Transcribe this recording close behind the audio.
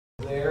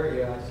There,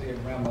 yeah, I see a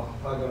grandma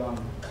hugging on,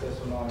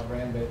 kissing on a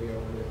grandbaby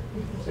over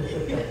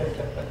there.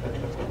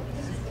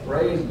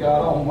 Praise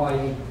God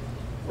Almighty.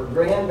 For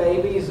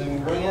grandbabies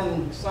and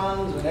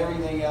grandsons and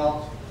everything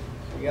else,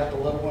 we got the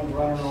little ones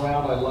running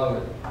around. I love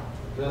it.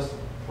 Just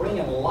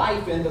bringing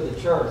life into the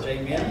church.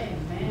 Amen.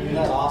 Amen. Isn't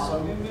that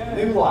awesome? Amen.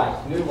 New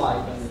life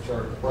in the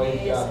church.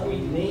 Praise God. We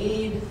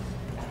need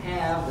to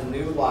have the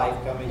new life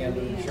coming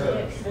into the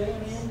church.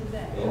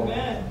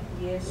 Amen.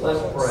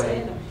 Let's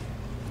pray.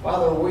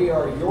 Father, we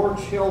are your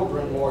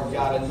children, Lord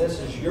God, and this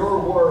is your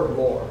word,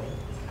 Lord.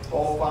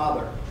 Oh,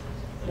 Father,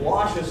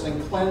 wash us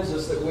and cleanse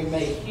us that we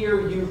may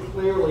hear you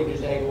clearly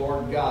today,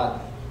 Lord God.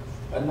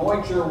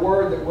 Anoint your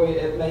word that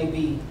it may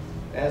be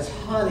as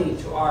honey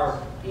to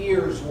our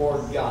ears,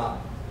 Lord God.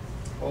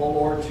 Oh,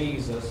 Lord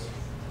Jesus,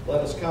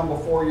 let us come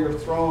before your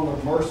throne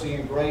of mercy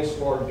and grace,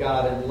 Lord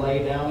God, and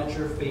lay down at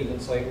your feet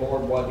and say,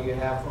 Lord, what do you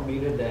have for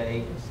me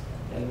today?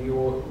 And we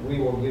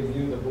will give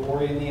you the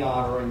glory and the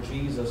honor in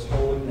Jesus'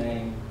 holy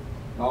name.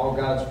 And all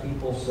God's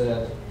people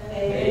said,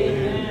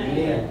 Amen.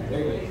 Amen.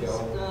 There you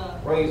go.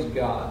 Praise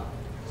God.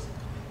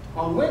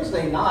 On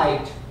Wednesday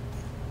night,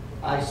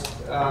 I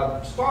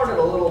started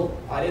a little,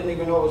 I didn't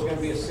even know it was going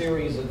to be a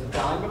series at the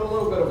time, but a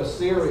little bit of a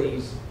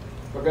series,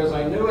 because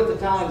I knew at the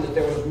time that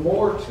there was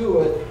more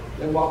to it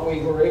than what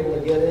we were able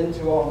to get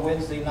into on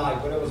Wednesday night.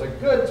 But it was a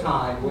good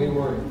time. We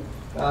were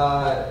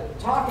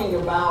talking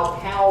about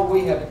how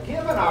we have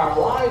given our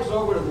lives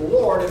over to the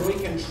Lord and we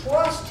can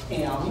trust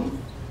Him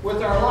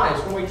with our lives.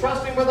 Can we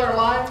trust Him with our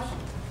lives?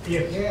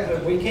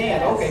 Yes. We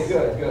can. Okay,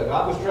 good.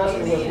 I was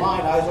trusting with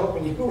mine. I was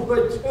hoping you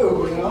would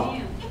too, you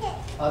know.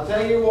 I'll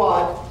tell you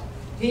what,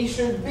 He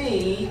should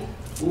be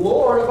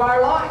Lord of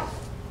our life.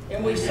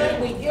 And we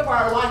say we give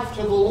our life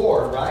to the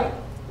Lord, right?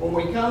 When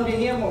we come to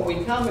Him, when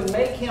we come and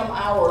make Him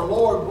our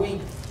Lord,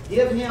 we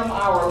give Him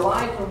our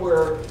life and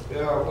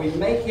we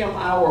make Him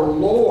our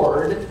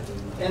Lord.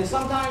 And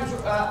sometimes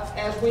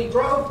as we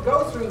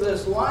go through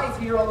this life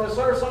here on this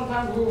earth,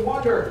 sometimes we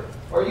wonder,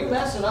 are you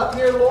messing up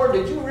here, Lord?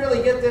 Did you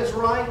really get this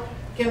right?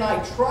 Can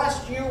I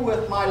trust you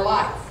with my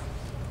life?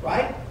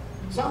 Right?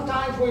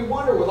 Sometimes we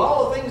wonder, with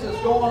all the things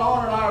that's going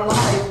on in our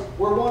life,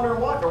 we're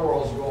wondering what in the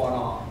world's going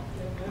on.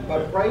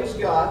 But praise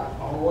God. I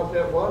don't know what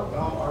that was, but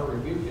I'll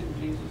rebuke it in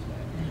Jesus'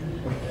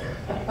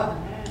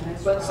 name.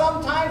 But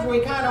sometimes we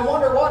kind of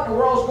wonder what in the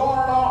world's going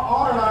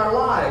on in our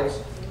lives.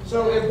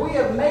 So if we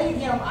have made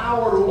Him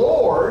our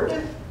Lord,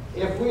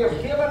 if we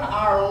have given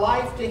our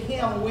life to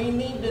Him, we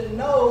need to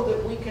know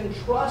that we can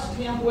trust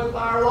Him with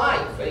our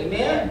life.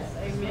 Amen?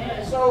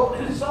 Amen. So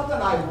something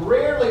I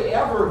rarely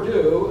ever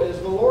do is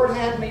the Lord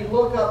had me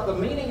look up the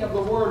meaning of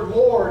the word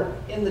Lord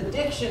in the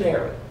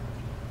dictionary.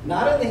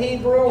 Not in the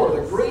Hebrew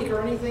or the Greek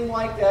or anything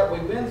like that.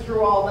 We've been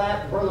through all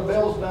that. Brother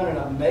Bill's done an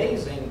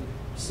amazing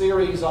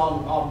series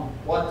on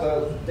what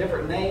the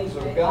different names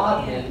of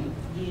God mean.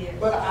 Yes.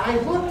 But I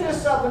looked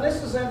this up, and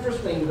this is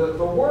interesting.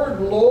 The word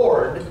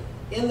Lord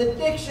in the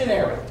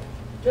dictionary,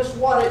 just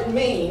what it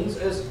means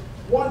is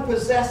one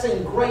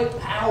possessing great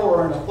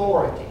power and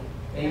authority.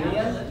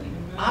 Amen?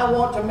 I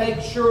want to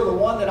make sure the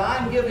one that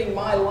I'm giving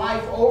my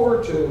life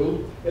over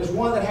to is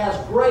one that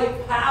has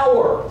great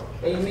power.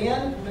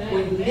 Amen?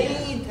 We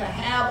need to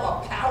have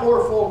a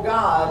powerful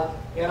God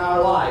in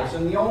our lives.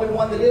 And the only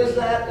one that is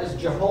that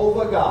is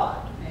Jehovah God.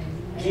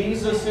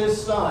 Jesus,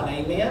 His Son.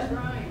 Amen?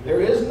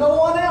 There is no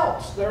one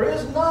else. There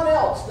is none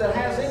else that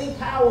has any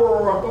power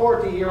or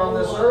authority here on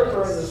this earth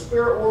or in the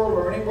spirit world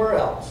or anywhere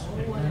else.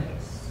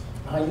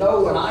 I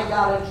know when I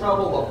got in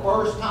trouble the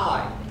first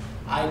time,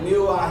 I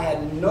knew I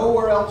had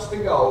nowhere else to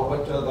go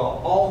but to the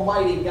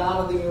Almighty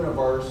God of the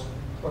universe,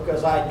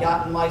 because I had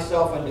gotten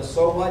myself into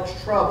so much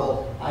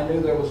trouble, I knew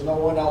there was no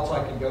one else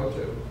I could go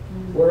to.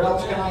 Where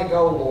else can I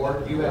go,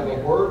 Lord? You have the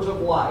words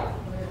of life.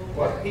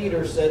 What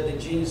Peter said to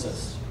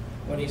Jesus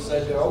when he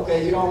said,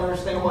 okay, you don't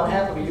understand what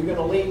happened. Are you going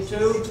to leave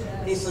too?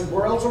 He said,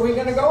 where else are we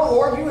going to go,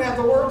 Lord? You have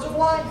the words of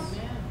life.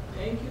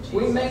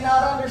 We may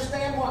not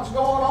understand what's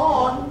going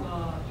on.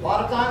 A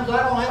lot of times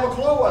I don't have a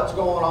clue what's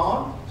going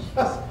on.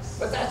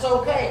 But that's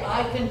okay.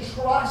 I can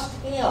trust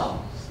Him.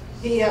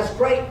 He has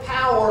great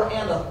power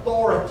and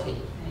authority.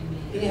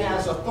 He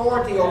has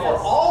authority over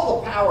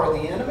all the power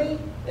of the enemy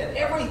and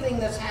everything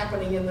that's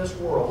happening in this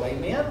world.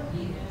 Amen?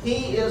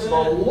 He is the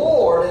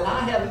Lord, and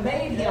I have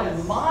made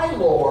Him my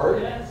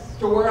Lord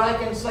to where I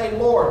can say,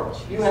 Lord,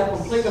 you have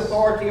complete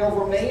authority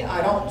over me.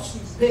 I don't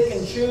pick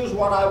and choose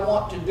what I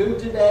want to do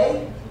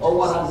today or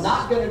what I'm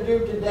not going to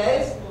do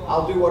today.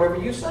 I'll do whatever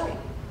you say.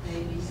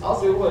 I'll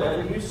do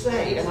whatever you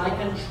say, and I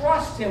can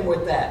trust Him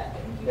with that.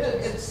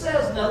 It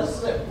says, now this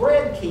is a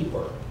bread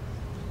keeper.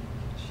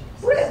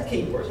 Bread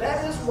keeper.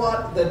 That is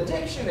what the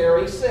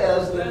dictionary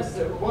says.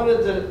 That one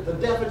of the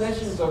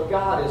definitions of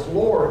God as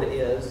Lord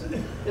is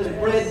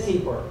bread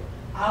keeper.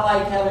 I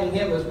like having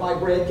Him as my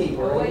bread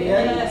keeper. Amen?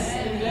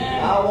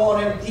 Yes. I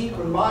want Him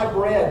keeping my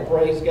bread,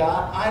 praise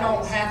God. I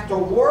don't have to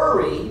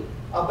worry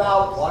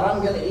about what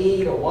I'm going to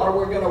eat or what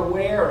we're going to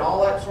wear and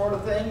all that sort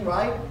of thing,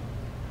 right?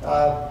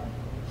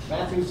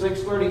 Matthew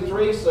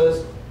 6:33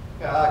 says,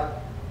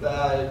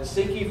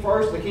 seek ye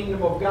first the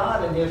kingdom of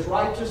God and His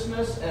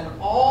righteousness, and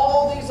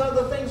all these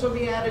other things will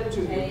be added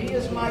to you. He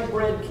is my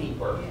bread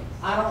keeper.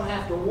 I don't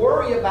have to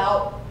worry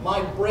about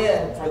my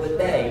bread for the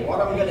day,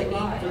 what I'm going to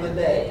eat for the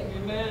day.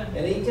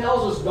 And He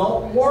tells us,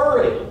 don't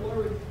worry.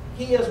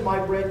 He is my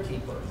bread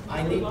keeper.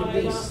 I need to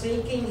be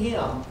seeking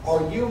Him.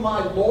 Are you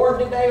my Lord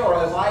today, or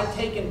have I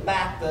taken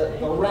back the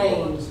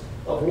reins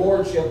of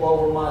lordship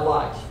over my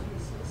life?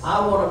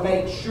 I want to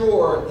make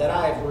sure that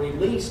I've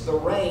released the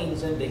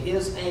reins into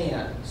His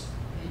hands.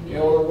 You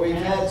know, we've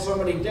had so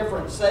many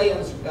different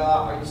sayings.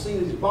 You see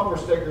these bumper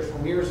stickers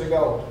from years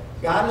ago.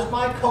 God is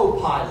my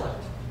co-pilot.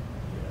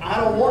 I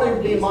don't want Him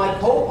to be my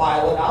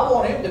co-pilot. I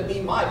want Him to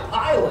be my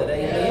pilot.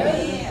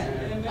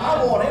 Amen.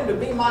 I want Him to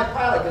be my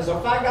pilot, because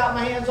if I got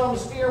my hands on the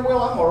steering wheel,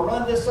 I'm going to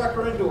run this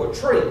sucker into a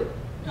tree.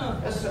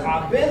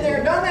 I've been there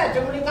and done that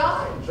too many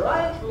times,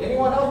 right?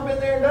 Anyone else been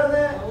there and done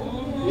that?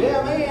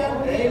 Yeah,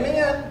 man.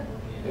 Amen.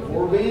 If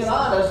we're being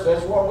honest,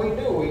 that's what we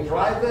do. We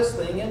drive this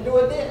thing into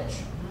a ditch.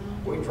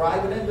 We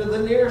drive it into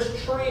the nearest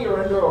tree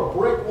or into a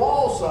brick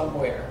wall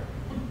somewhere.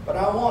 But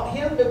I want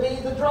Him to be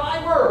the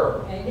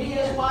driver. He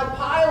is my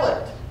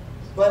pilot.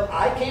 But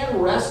I can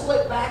wrestle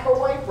it back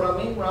away from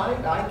Him, right?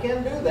 I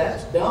can do that.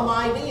 It's a dumb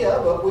idea,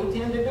 but we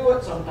tend to do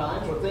it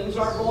sometimes when things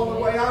aren't going the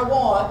way I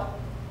want,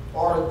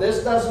 or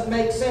this doesn't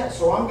make sense,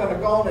 so I'm going to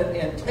go on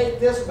and take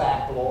this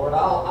back, Lord.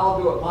 I'll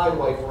do it my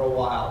way for a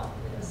while.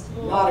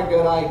 Not a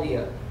good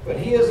idea. But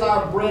He is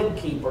our bread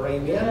keeper,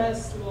 amen?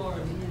 Yes, Lord.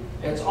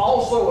 It's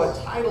also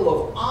a title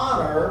of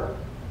honor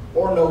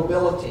or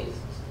nobility.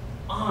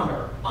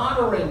 Honor.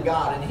 Honoring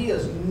God. And He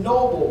is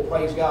noble,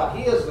 praise God.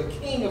 He is the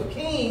King of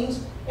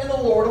kings and the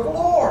Lord of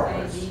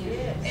lords.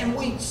 Yes. And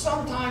we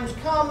sometimes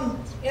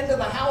come into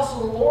the house of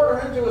the Lord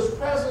or into His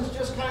presence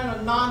just kind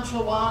of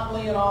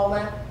nonchalantly and all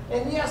that.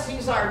 And yes,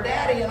 He's our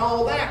daddy and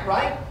all that,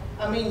 right?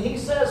 I mean, He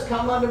says,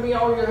 come unto me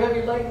all your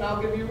heavy laden,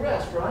 I'll give you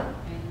rest, right?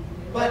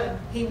 But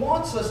He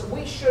wants us,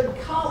 we should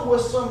come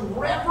with some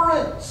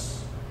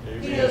reverence.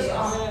 Amen. He is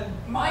a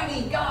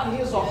mighty God. He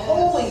is a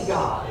holy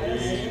God.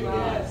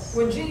 Yes.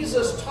 When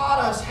Jesus taught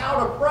us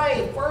how to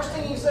pray, first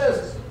thing He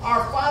says,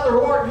 our Father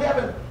who art in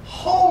heaven,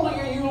 holy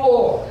are you,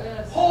 Lord.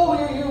 Yes. Holy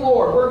are you,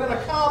 Lord. We're going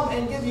to come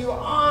and give you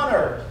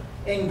honor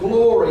and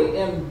glory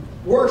and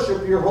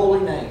worship your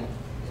holy name.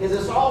 It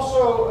is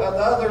also the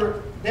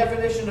other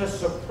definition of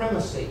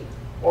supremacy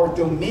or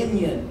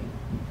dominion.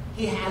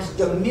 He has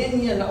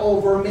dominion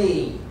over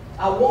me.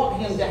 I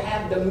want Him to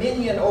have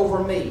dominion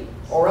over me.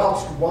 Or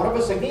else one of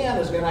us, again,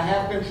 is going to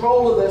have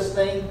control of this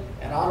thing,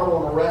 and I don't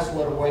want to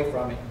wrestle it away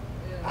from Him.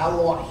 I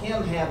want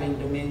Him having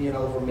dominion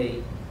over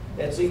me.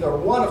 It's either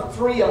one of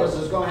three of us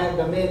is going to have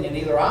dominion.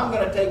 Either I'm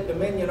going to take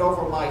dominion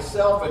over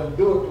myself and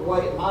do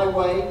it my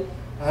way.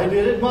 I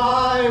did it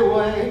my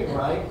way,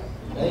 right?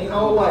 Ain't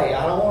no way.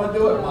 I don't want to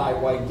do it my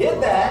way.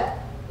 Did that.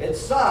 It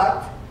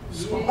sucked.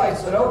 So I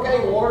said,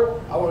 okay, Lord,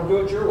 I want to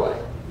do it your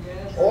way.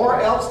 Or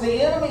else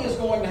the enemy is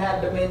going to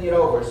have dominion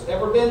over us.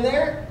 Ever been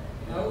there?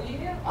 Oh,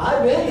 yeah.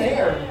 I've been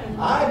there.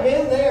 I've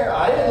been there.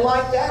 I didn't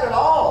like that at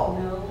all.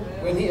 No.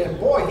 When he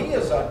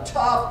is a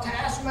tough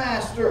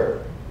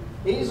taskmaster.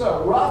 He's a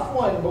rough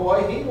one,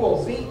 boy. He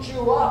will beat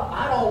you up.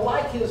 I don't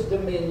like his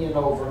dominion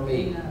over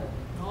me.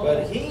 No.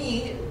 But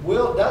he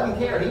doesn't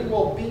care. He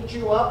will beat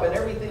you up and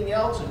everything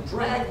else and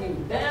drag you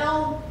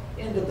down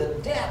into the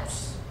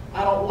depths.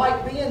 I don't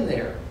like being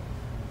there.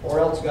 Or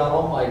else God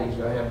Almighty is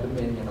going to have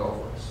dominion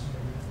over us.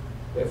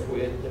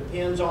 It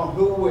depends on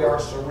who we are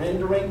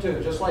surrendering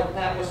to. Just like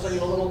Pat was saying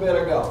a little bit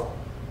ago.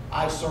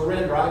 I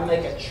surrender. I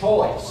make a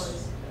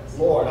choice.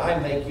 Lord, I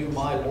make you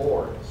my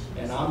Lord.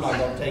 And I'm not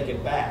going to take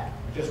it back.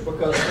 Just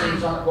because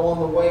things aren't going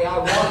the way I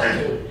want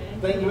to.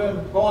 Things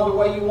have going the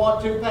way you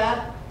want to,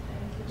 Pat?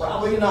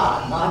 Probably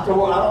not. I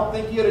don't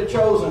think you'd have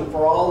chosen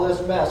for all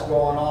this mess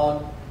going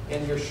on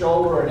in your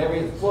shoulder and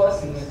every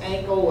foot and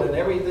ankle and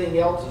everything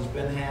else has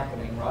been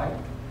happening, right?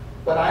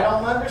 But I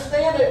don't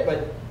understand it,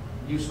 but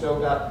you still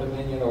got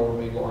dominion over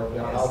me, Lord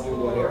God. I'll do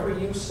whatever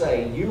you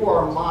say. You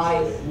are my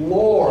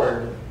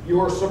Lord. You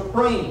are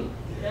supreme.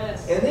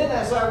 Yes. And then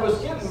as I was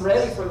getting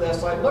ready for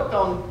this, I looked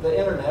on the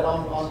internet,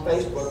 on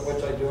Facebook,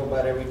 which I do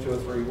about every 2 or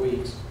 3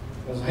 weeks,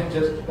 because I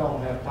just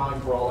don't have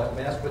time for all that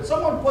mess. But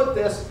someone put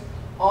this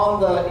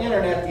on the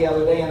internet the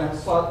other day, and I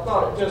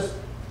thought it just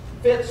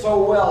fit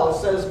so well.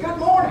 It says, "Good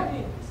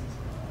morning.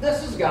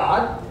 This is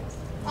God.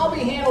 I'll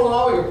be handling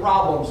all your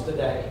problems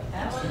today."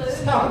 Hallelujah.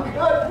 Sound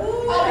good?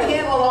 I'll be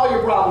handling all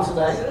your problems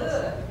today.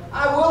 Good.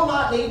 I will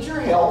not need your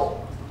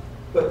help,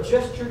 but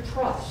just your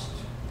trust.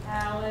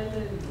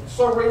 Hallelujah.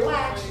 So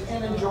relax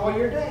and enjoy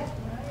your day.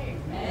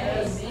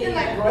 Amen. Isn't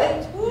that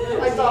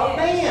great? I thought,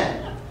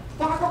 man,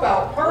 talk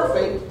about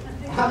perfect.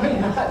 I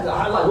mean,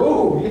 I like,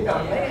 ooh,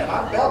 yeah, man,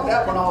 I felt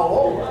that one all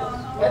over.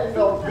 That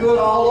felt good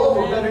all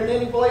over, better than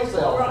any place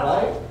else,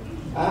 right?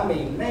 I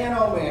mean, man,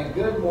 oh man,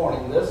 good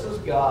morning. This is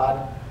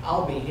God.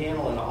 I'll be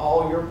handling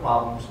all your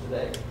problems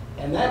today.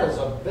 And that is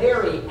a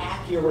very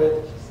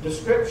accurate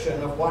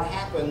description of what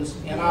happens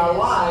in our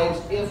lives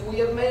if we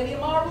have made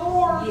Him our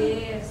Lord.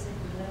 Yes.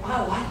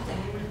 I like that.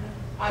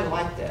 I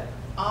like that.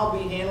 I'll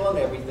be handling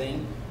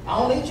everything. I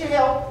don't need your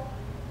help.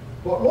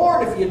 But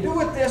Lord, if you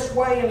do it this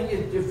way, and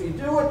if you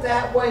do it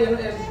that way, and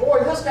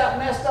boy, this got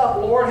messed up,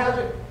 Lord,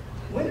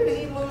 when did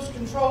he lose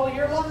control of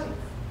your life?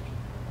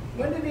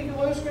 When did he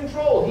lose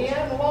control? He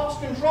hadn't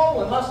lost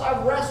control unless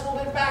I've wrestled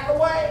it back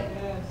away.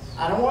 Yes.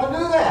 I don't want to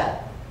do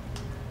that.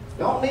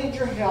 Don't need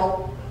your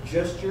help,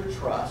 just your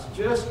trust.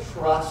 Just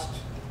trust.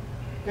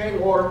 Okay,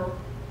 Lord,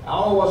 I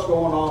don't know what's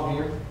going on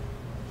here,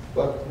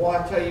 but boy,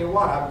 I tell you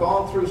what, I've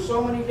gone through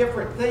so many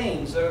different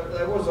things.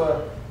 There was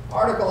an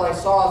article I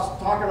saw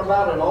talking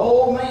about an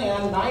old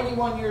man,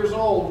 91 years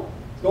old,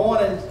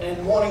 going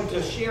and wanting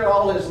to share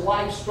all his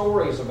life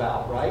stories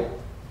about, right?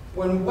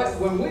 When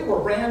we were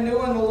brand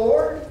new in the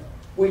Lord,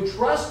 we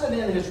trusted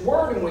in His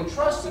Word and we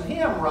trusted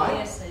Him, right?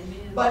 Yes,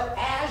 amen. But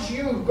as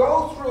you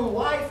go through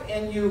life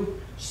and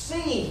you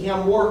see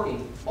Him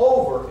working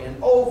over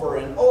and over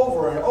and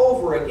over and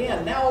over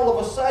again, now all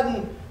of a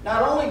sudden,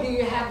 not only do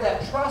you have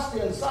that trust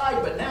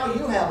inside, but now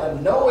you have a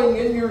knowing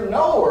in your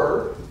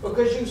knower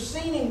because you've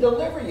seen Him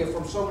deliver you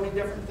from so many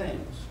different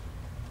things.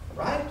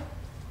 Right?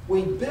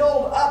 We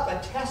build up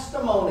a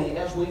testimony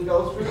as we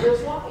go through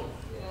this life.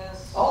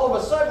 Yes. All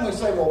of a sudden we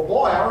say, well,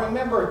 boy, I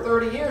remember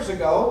 30 years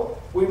ago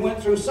we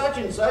went through such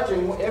and such,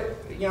 and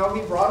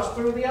He brought us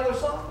through the other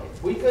side.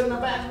 We couldn't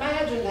have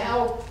imagined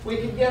how we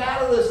could get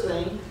out of this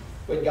thing,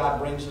 but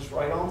God brings us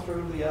right on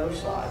through to the other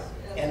side.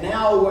 Yes. And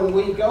now when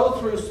we go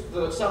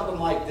through something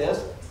like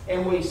this,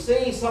 and we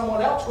see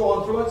someone else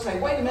going through it, say,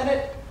 wait a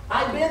minute,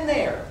 I've been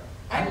there.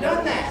 I've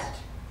done that.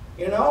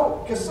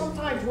 Because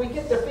sometimes we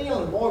get the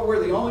feeling, boy,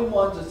 we're the only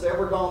ones that's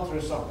ever gone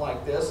through something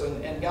like this,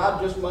 and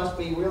God just must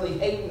be really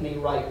hating me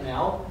right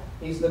now.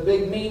 He's the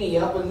big meanie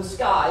up in the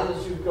sky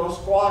that's going to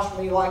squash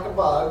me like a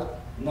bug.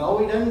 No,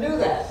 He doesn't do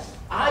that.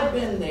 I've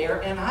been there,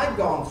 and I've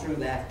gone through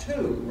that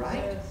too, right?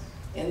 Yes.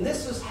 And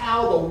this is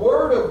how the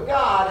Word of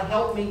God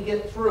helped me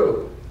get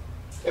through.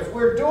 If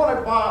we're doing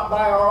it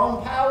by our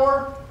own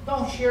power,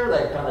 don't share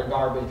that kind of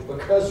garbage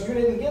because you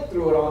didn't get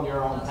through it on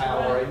your own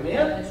power. Right.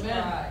 Amen? That's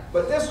right.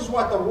 But this is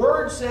what the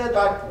Word said.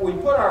 We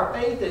put our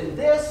faith in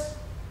this,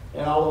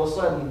 and all of a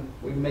sudden,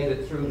 we made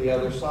it through the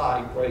other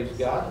side. Praise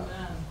God.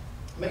 Amen.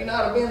 May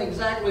not have been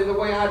exactly the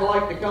way I'd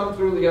like to come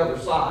through the other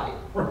side,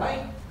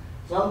 right?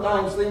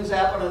 Sometimes things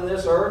happen on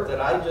this earth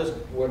that I just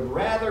would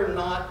rather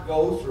not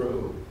go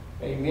through.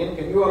 Amen.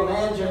 Can you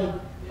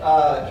imagine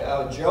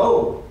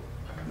Job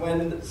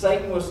when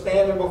Satan was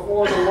standing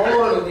before the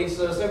Lord and he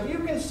says, have you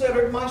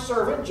considered my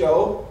servant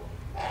Job?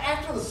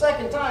 After the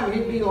second time,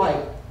 he'd be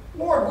like,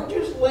 Lord, would you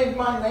just leave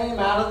my name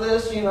out of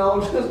this?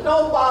 Just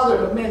don't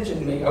bother to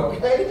mention me,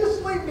 okay?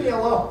 Just leave me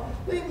alone.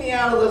 Leave me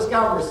out of this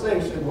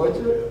conversation, would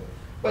you?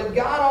 But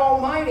God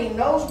Almighty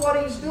knows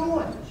what He's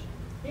doing.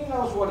 He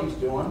knows what He's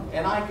doing,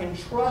 and I can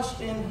trust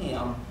in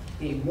Him.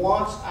 He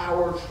wants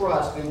our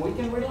trust, and we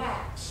can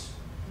relax.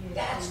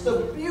 That's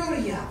the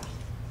beauty of it.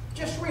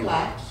 Just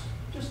relax.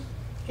 Just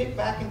kick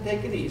back and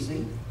take it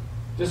easy.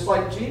 Just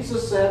like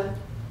Jesus said,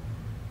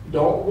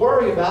 don't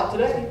worry about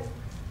today.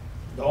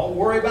 Don't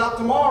worry about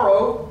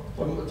tomorrow.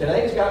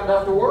 Today's got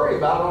enough to worry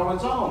about on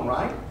its own,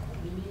 right?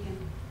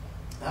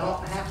 I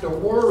don't have to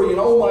worry,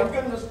 oh my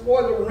goodness,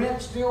 boy, the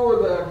rent's due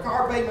or the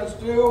car payment's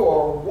due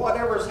or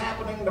whatever's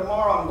happening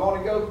tomorrow. I'm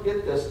going to go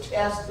get this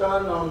test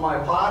done on my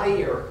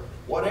body or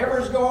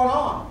whatever's going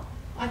on.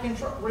 I can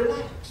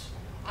relax.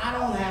 I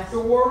don't have to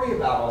worry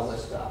about all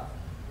this stuff.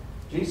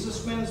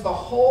 Jesus spends the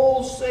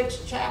whole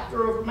 6th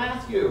chapter of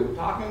Matthew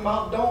talking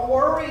about don't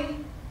worry.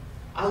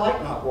 I like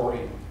not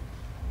worrying.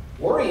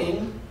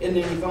 Worrying isn't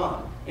any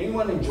fun.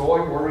 Anyone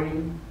enjoy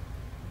worrying?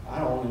 I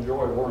don't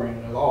enjoy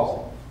worrying at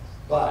all.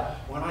 But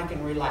when I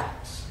can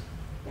relax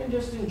and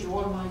just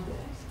enjoy my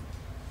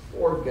day.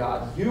 Lord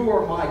God, You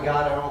are my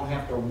God. I don't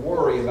have to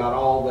worry about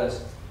all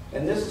this.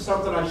 And this is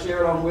something I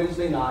shared on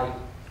Wednesday night.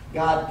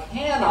 God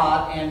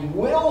cannot and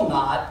will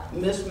not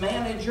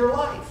mismanage your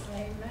life.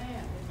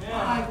 Amen.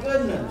 My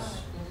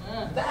goodness.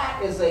 Amen.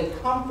 That is a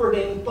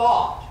comforting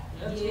thought.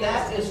 Yes.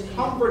 That is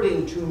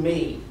comforting to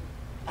me.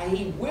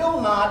 He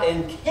will not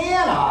and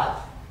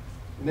cannot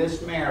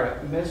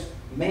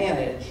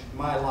mismanage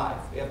my life.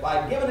 If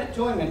I've given it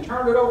to Him and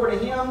turned it over to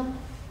Him,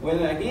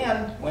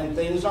 when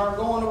things aren't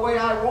going the way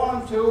I want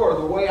them to or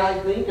the way I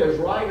think is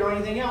right or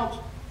anything else,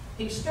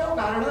 He's still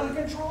got it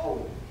under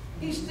control.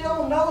 He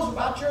still knows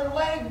about your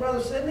leg,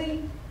 Brother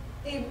Sidney.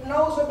 He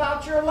knows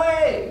about your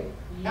leg.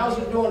 How's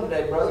it doing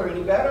today, brother?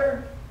 Any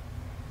better?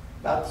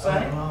 About the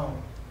same?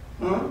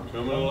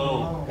 Coming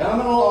along.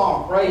 Coming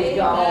along. Praise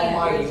God Amen.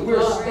 Almighty. Praise We're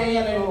God.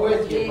 standing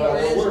with you, brother.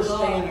 Praise We're God.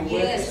 standing with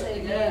Yes, you.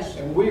 amen.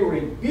 And we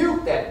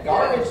rebuke that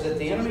garbage that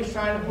the enemy's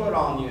trying to put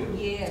on you.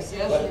 Yes.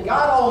 But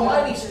God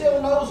Almighty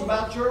still knows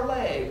about your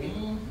leg.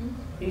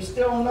 He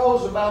still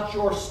knows about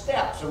your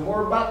steps. And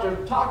we're about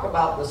to talk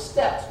about the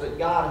steps that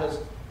God has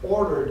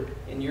ordered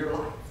in your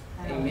life.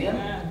 Amen?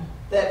 Amen.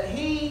 That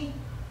He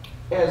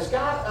has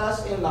got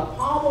us in the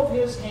palm of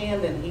His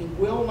hand and He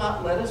will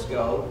not let us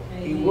go.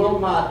 Amen. He will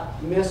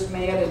not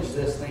mismanage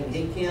this thing.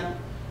 He can't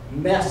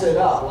mess it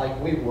up like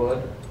we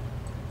would.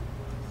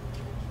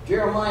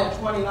 Jeremiah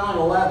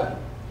 29:11.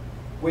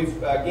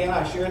 Again,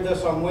 I shared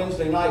this on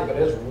Wednesday night, but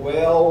it's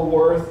well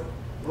worth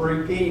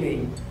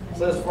repeating. It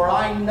says, "For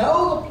I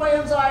know the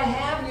plans I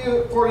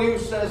have for you,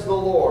 says the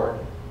Lord.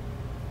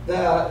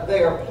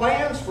 They are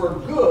plans for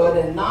good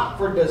and not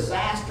for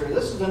disaster."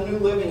 This is a New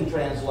Living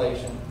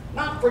Translation.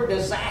 Not for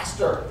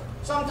disaster.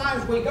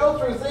 Sometimes we go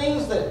through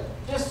things that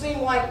just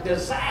seem like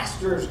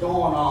disasters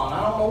going on.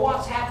 I don't know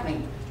what's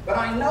happening. But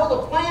I know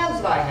the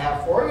plans that I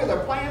have for you. They're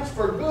plans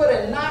for good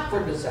and not for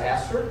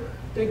disaster,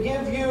 to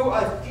give you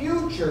a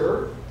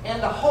future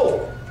and a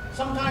hope.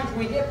 Sometimes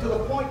we get to the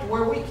point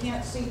where we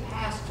can't see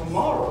past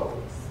tomorrow.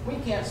 We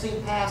can't see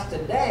past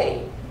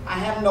today. I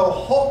have no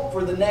hope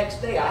for the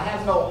next day. I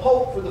have no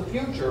hope for the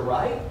future,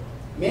 right?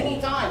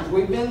 Many times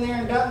we've been there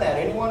and done that.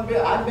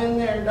 I've been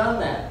there and done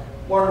that.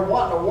 Wondering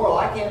what in the world,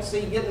 I can't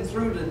see getting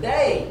through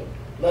today,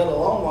 let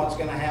alone what's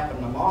going to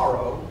happen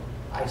tomorrow.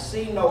 I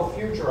see no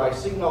future. I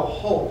see no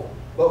hope.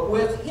 But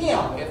with Him,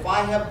 if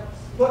I have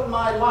put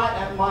my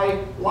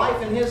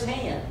life in His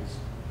hands,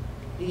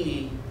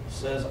 He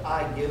says,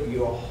 I give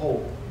you a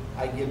hope.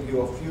 I give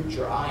you a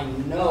future. I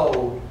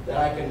know that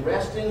I can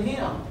rest in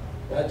Him.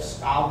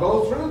 I'll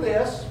go through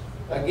this.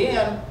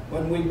 Again,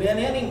 when we've been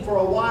in Him for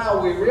a while,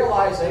 we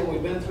realize, hey,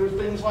 we've been through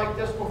things like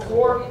this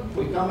before.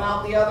 We come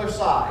out the other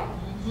side.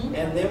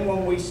 And then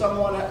when we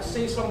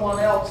see someone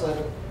else that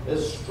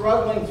is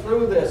struggling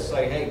through this,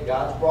 say, hey,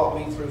 God's brought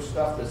me through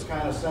stuff that's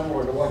kind of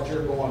similar to what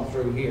you're going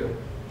through here.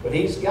 But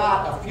He's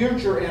got a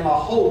future and a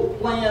hope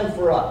planned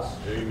for us.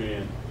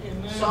 Amen.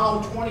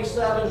 Psalm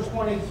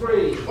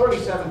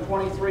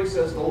 37:23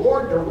 says, "The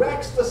Lord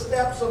directs the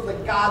steps of the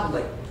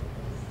godly.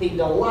 He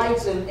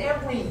delights in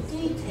every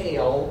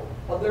detail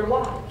of their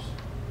lives."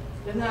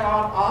 Isn't that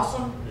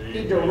awesome? Amen.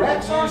 He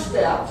directs our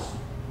steps.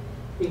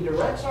 He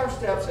directs our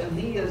steps, and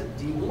He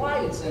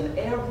delights in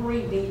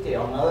every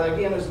detail. Now, that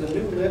again is the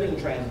New Living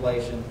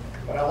Translation,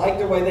 but I like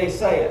the way they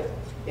say it.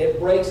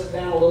 It breaks it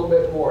down a little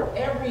bit more.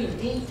 Every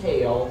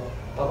detail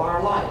of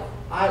our life.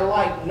 I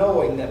like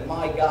knowing that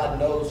my God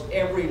knows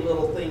every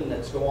little thing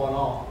that's going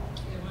on.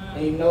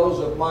 Amen. He knows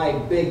if my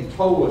big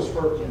toe is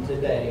hurting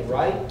today,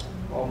 right?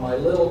 Or my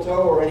little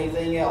toe or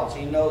anything else.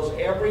 He knows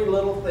every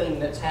little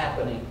thing that's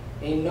happening.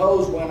 He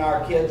knows when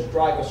our kids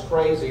drive us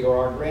crazy or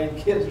our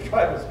grandkids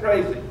drive us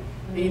crazy.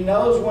 He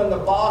knows when the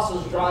boss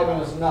is driving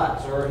us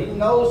nuts, or He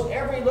knows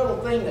every little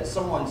thing that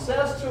someone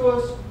says to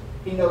us.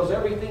 He knows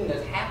everything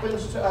that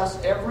happens to us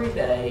every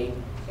day,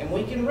 and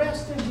we can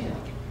rest in Him.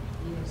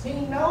 He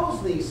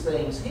knows these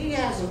things. He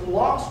hasn't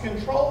lost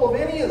control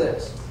of any of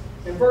this.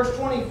 In verse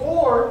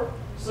 24, it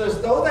says,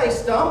 "Though they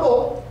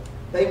stumble,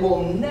 they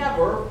will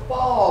never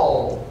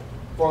fall,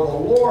 for the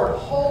Lord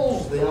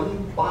holds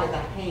them by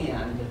the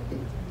hand."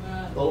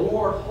 The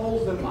Lord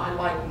holds them. I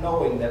like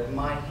knowing that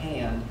my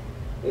hand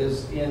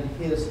is in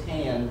His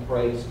hand,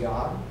 praise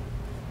God.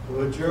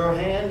 Put your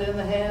hand in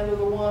the hand of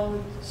the one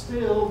that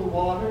still the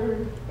water.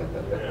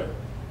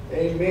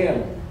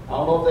 Amen. I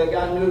don't know if that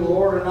guy knew the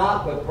Lord or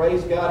not, but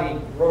praise God, he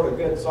wrote a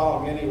good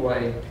song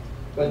anyway.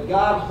 But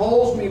God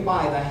holds me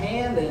by the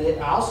hand,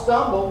 and I'll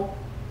stumble.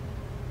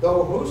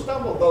 Though who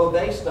stumbled? Though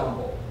they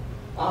stumble.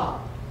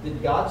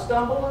 Did God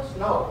stumble us?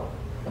 No.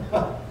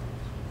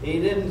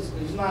 He didn't.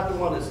 He's not the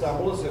one that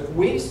stumbled us. If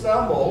we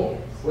stumble,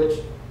 which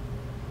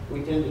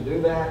we tend to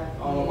do that.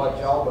 I don't know about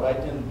y'all, but I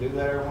tend to do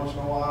that every once in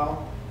a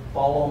while.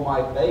 Fall on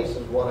my face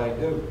is what I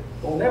do.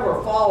 We'll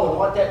never fall, and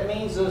what that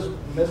means is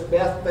Miss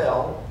Beth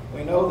fell.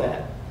 We know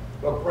that.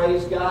 But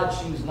praise God,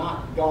 she's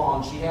not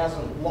gone. She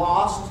hasn't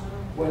lost.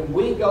 When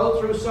we go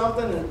through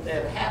something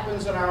that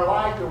happens in our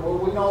life or where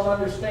we don't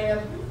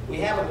understand, we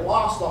haven't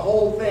lost the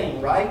whole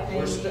thing, right?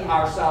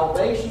 Our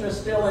salvation is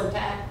still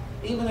intact,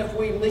 even if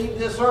we leave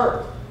this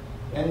earth.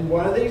 And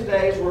one of these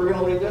days, we're going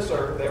to leave this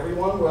earth.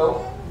 Everyone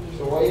will. It's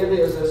the way it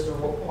is. It's a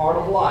part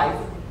of life.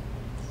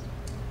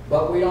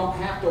 But we don't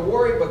have to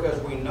worry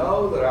because we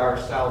know that our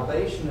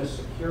salvation is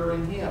secure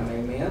in Him.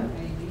 Amen?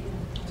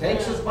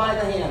 Takes us by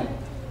the hand.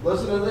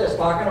 Listen to this.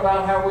 Talking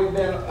about how we've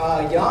been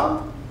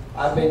young.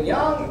 I've been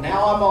young,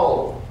 now I'm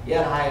old.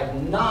 Yet I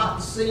have not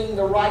seen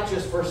the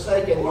righteous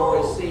forsaken nor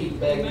his seed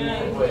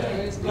begging for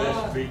bread.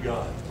 Blessed be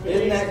God.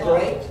 Isn't that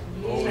great?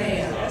 Oh,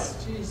 Man,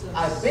 yes.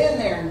 I've been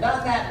there and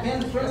done that,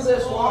 been through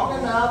this long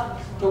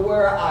enough to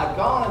where I've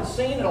gone and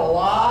seen a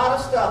lot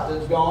of stuff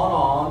that's gone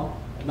on,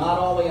 not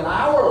only in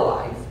our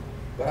life,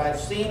 but I've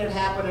seen it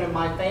happen in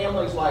my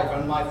family's life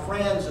and my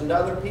friends and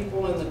other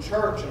people in the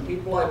church and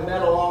people I've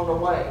met along the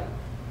way.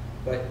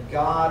 But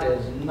God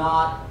is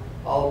not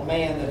a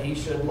man that He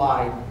should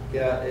lie.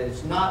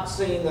 It's not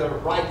seen the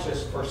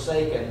righteous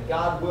forsaken.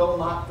 God will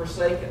not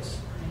forsake us.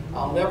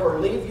 I'll never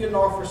leave you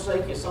nor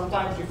forsake you.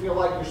 Sometimes you feel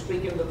like you're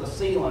speaking to the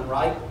ceiling,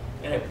 right?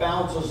 And it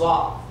bounces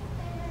off.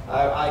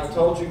 I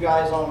told you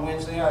guys on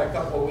Wednesday night a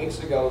couple of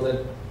weeks ago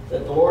that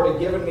the Lord had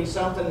given me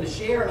something to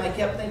share, and I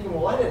kept thinking,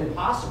 well, I didn't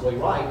possibly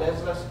write.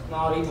 That's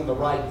not even the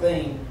right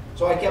thing.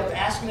 So I kept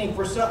asking Him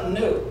for something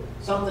new,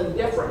 something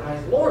different. And I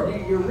said, Lord,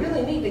 you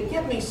really need to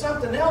give me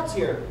something else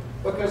here,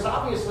 because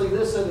obviously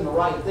this isn't the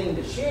right thing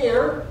to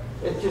share.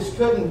 It just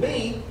couldn't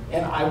be.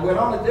 And I went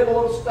on and did a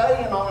little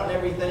studying on it and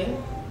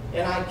everything.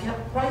 And I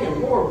kept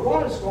praying, Lord,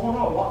 what is going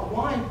on?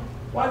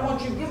 Why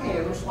won't you give me it?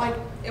 It was like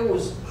it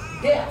was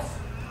deaf.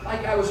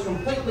 Like I was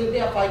completely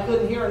deaf. I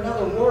couldn't hear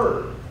another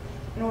word.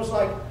 And it was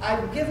like,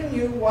 I've given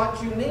you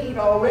what you need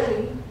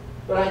already,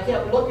 but I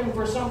kept looking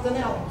for something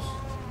else.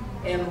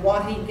 And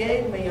what he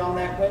gave me on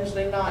that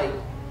Wednesday night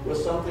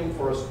was something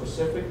for a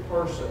specific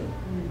person.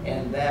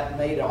 And that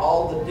made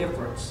all the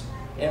difference.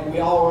 And we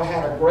all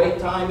had a great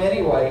time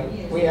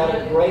anyway. We had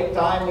a great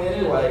time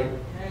anyway.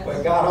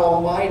 But God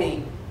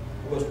Almighty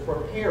was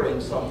preparing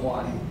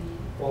someone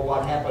for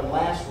what happened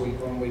last week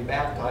when we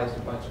baptized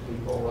a bunch of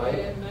people, right?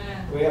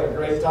 Amen. We had a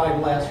great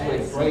time last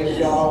week. Praise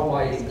God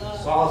Almighty.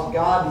 Saw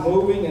God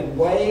moving in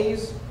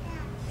ways,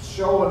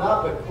 showing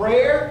up at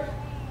prayer.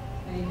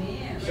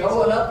 Amen.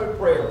 Showing up at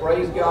prayer.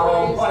 Praise God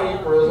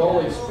Almighty for His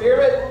Holy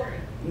Spirit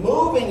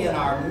moving in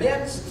our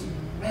midst.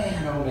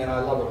 Man, oh man, I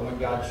love it when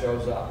God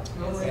shows up.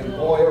 And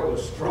boy, it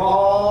was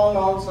strong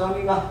on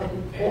Sunday night.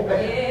 Boy,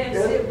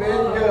 it's been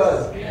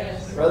good.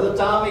 Yes. Brother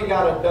Tommy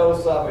got a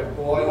dose of it,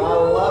 boy, and I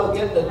love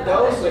getting a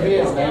dose of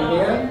him.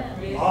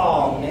 Amen?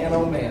 Oh man,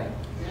 oh man.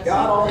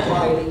 God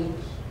Almighty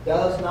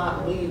does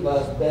not leave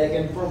us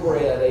begging for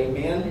bread.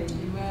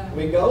 Amen?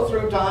 We go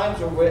through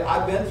times,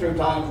 I've been through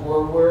times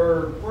where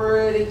we're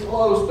pretty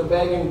close to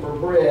begging for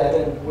bread,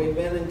 and we've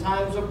been in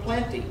times of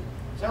plenty.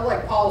 Sounds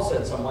like Paul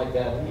said something like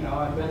that. You know,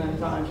 I've been in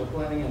times of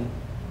plenty and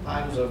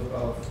times of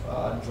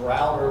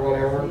drought or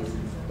whatever.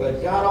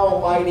 But God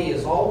Almighty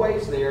is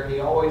always there. He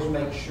always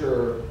makes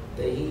sure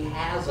that He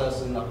has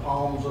us in the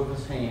palms of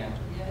His hand.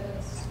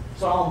 Yes.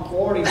 Psalm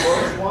 40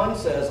 verse 1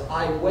 says,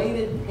 I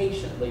waited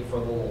patiently for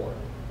the Lord.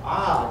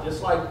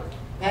 Just like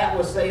Pat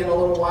was saying a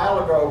little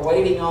while ago,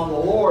 waiting on the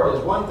Lord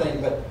is one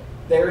thing, but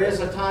there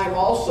is a time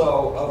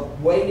also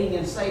of waiting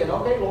and saying,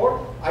 okay,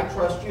 Lord, I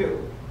trust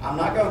you. I'm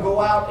not going to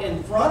go out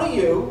in front of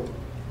you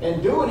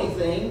and do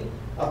anything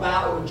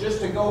about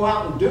just to go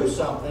out and do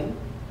something.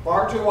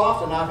 Far too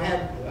often I've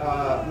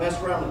had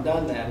messed around and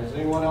done that. Has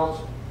anyone else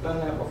done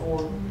that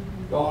before?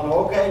 Going,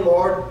 okay,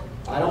 Lord,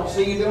 I don't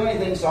see you do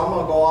anything, so I'm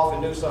going to go off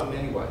and do something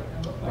anyway.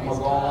 I'm going to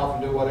go off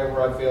and do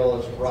whatever I feel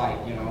is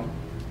right, you know.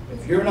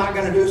 If you're not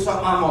going to do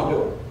something, I'm going to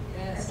do it.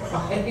 Yes.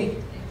 Right?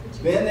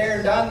 Been there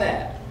and done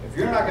that. If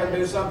you're not going to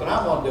do something,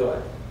 I'm going to do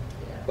it.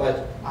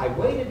 But I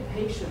waited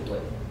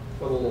patiently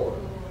for the Lord.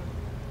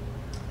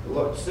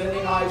 Look, Cindy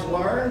and I's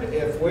learned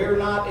if we're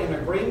not in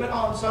agreement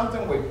on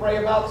something, we pray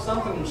about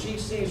something, and she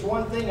sees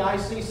one thing, I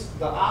see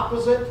the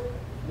opposite,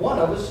 one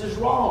of us is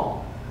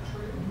wrong.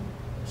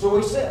 So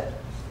we sit.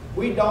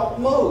 We don't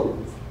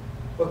move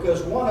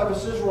because one of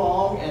us is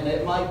wrong, and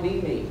it might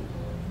be me.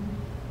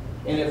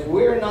 And if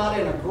we're not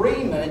in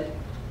agreement,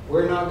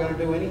 we're not going to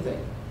do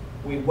anything.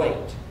 We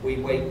wait. We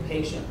wait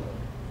patiently.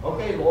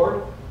 Okay,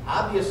 Lord,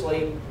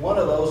 obviously one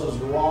of those is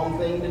the wrong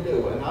thing to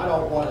do. And I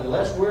don't want,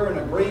 unless we're in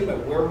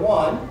agreement, we're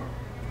one.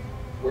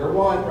 We're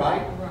one,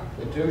 right?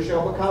 The two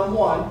shall become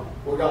one.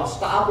 We're going to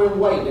stop and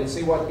wait and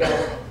see what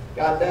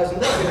God does.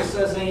 And look, it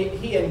says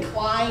He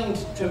inclined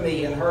to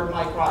me and heard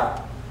my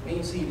cry. It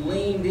means He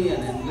leaned in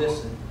and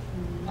listened.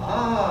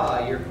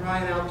 You're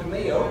crying out to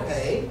me.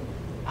 Okay.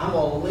 I'm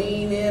going to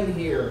lean in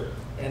here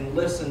and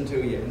listen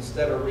to you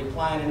instead of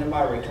reclining in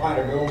my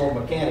recliner doing a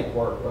little mechanic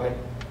work, right?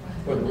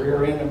 Put the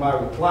rear end in my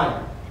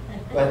recliner.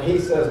 But He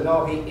says,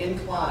 no, He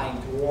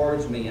inclined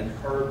towards me and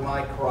heard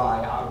my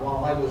cry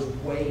while I was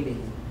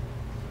waiting.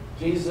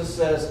 Jesus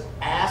says,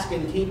 ask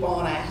and keep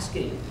on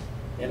asking,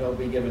 and it'll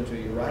be given to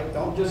you, right?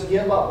 Don't just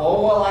give up.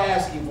 Oh, well, I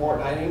asked you for it,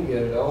 and I didn't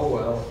get it. Oh,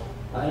 well,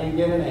 I didn't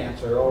get an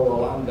answer. Oh,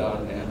 well, I'm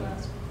done then.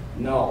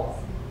 No.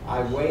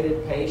 I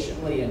waited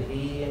patiently, and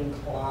He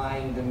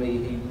inclined to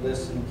me. He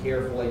listened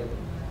carefully.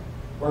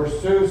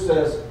 Verse 2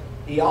 says,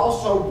 He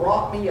also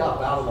brought me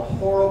up out of the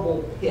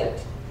horrible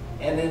pit.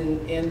 And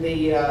in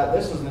the,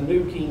 this is the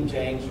New King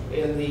James,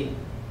 in the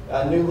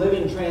New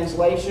Living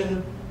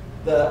Translation,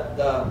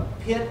 the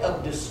pit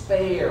of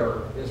despair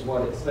is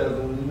what it says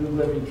in the New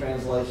Living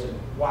Translation.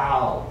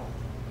 Wow.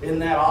 Isn't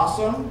that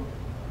awesome?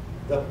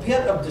 The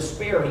pit of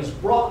despair. He's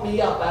brought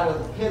me up out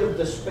of the pit of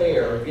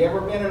despair. Have you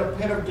ever been in a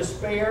pit of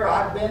despair?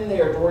 I've been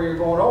there to where you're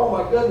going, oh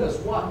my goodness,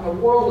 what in the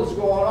world is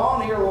going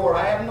on here, Lord?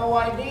 I have no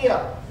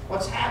idea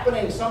what's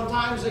happening.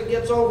 Sometimes it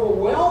gets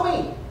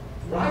overwhelming,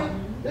 right?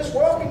 This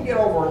world can get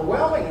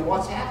overwhelming in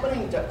what's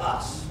happening to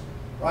us,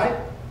 right?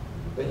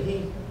 But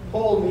He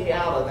pulled me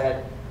out of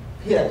that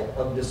pit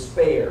of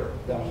despair,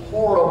 the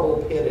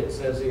horrible pit, it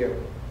says here,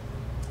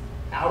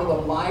 out of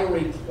the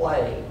miry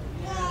clay.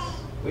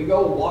 We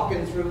go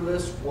walking through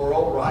this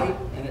world, right?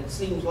 And it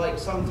seems like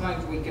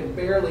sometimes we can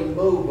barely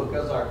move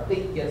because our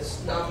feet get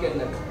stuck in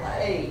the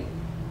clay.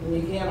 And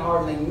you can't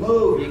hardly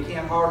move. You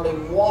can't hardly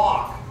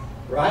walk,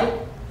 right?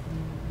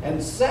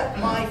 And set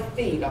my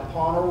feet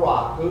upon a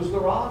rock. Who's the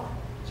rock?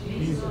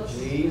 Jesus.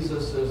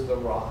 Jesus is the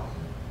rock.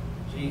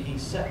 He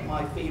set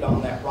my feet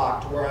on that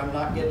rock to where I'm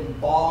not getting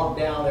bogged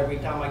down every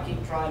time I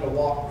keep trying to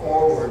walk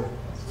forward.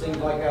 Seems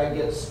like I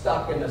get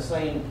stuck in the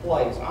same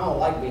place. I don't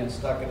like being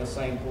stuck in the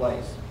same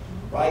place.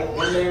 Right?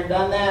 Been there and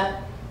done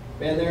that.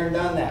 Been there and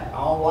done that. I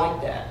don't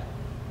like that.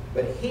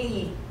 But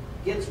He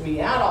gets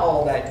me out of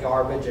all that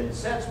garbage and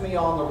sets me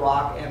on the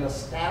rock and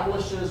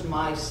establishes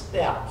my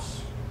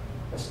steps.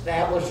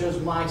 Establishes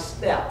my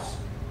steps.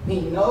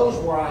 He knows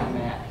where I'm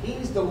at.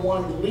 He's the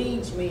one who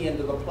leads me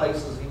into the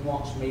places He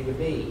wants me to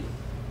be.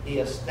 He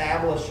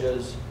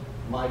establishes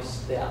my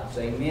steps.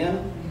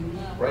 Amen?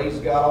 Praise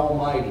God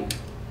Almighty.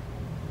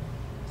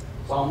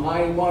 Psalm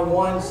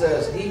 91:1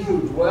 says, He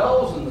who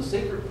dwells in the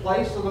secret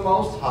place of the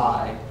Most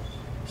High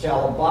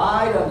shall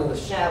abide under the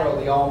shadow of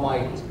the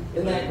Almighty.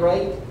 Isn't that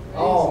great?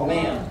 Oh,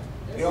 man.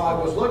 You know, I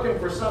was looking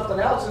for something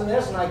else in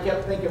this, and I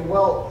kept thinking,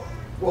 well,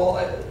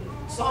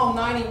 Psalm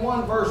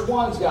 91 verse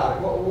 1's got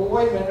it. Well,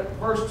 wait a minute.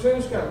 Verse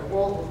 2's got it.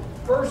 Well,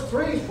 verse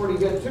 3 is pretty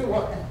good, too.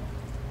 What?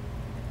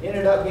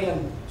 Ended up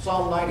being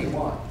Psalm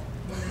 91.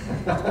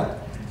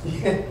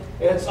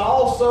 It's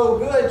all so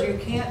good, you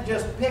can't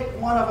just pick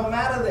one of them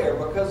out of there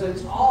because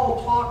it's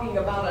all talking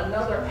about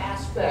another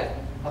aspect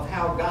of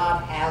how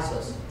God has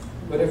us.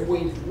 But if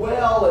we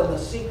dwell in the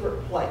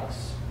secret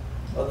place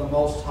of the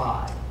Most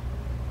High,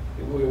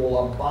 we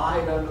will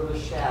abide under the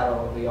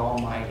shadow of the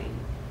Almighty.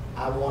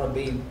 I want to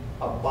be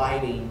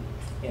abiding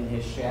in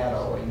His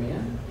shadow.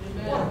 Amen?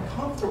 What a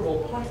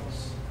comfortable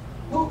place.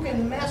 Who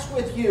can mess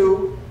with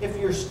you if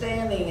you're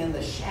standing in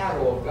the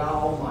shadow of God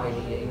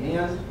Almighty?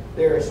 Amen?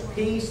 There's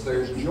peace,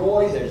 there's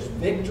joy, there's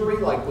victory,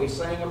 like we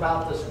sang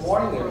about this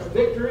morning. There's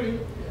victory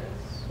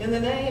in the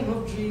name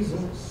of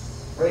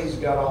Jesus. Praise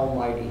God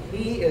Almighty.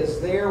 He is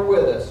there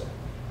with us.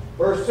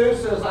 Verse 2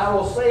 says, I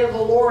will say of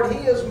the Lord, He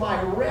is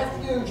my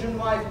refuge and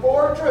my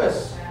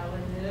fortress.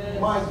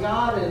 My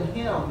God, in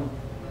Him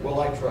will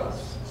I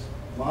trust.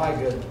 My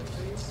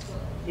goodness.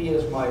 He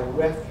is my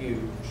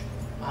refuge.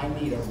 I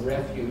need a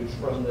refuge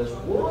from this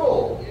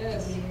world.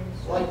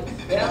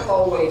 Like Beth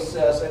always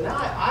says, and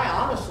I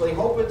honestly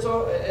hope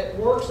it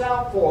works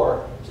out for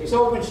her. She's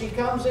hoping she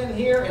comes in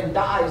here and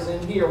dies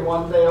in here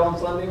one day on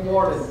Sunday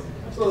morning,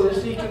 so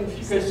that she can,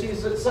 because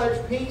she's at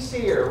such peace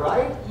here,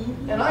 right?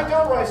 And I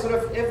told her, I said,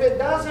 if it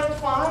does, that's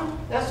fine.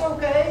 That's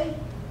okay.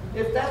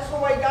 If that's the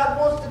way God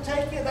wants to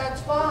take you,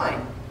 that's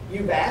fine.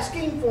 You've asked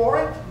Him for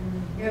it,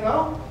 you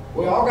know.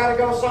 We all got to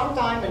go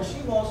sometime, and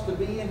she wants to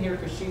be in here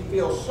because she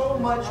feels so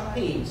much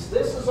peace.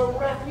 This is a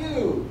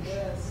refuge.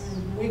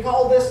 We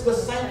call this the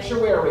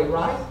sanctuary,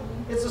 right?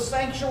 It's a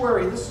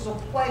sanctuary. This is a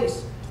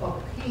place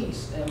of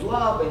peace and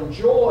love and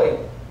joy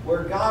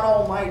where God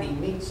Almighty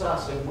meets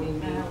us and we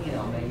meet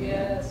Him.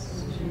 Amen.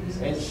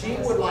 And she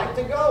would like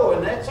to go,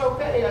 and that's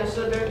okay. I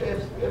said,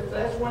 if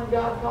that's when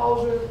God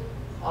calls her,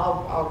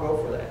 I'll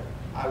go for that.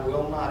 I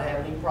will not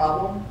have any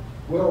problem.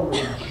 We'll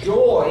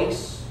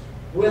rejoice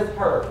with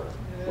her.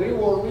 We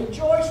will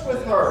rejoice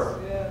with her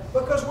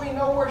because we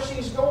know where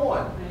she's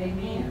going.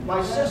 Amen.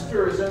 My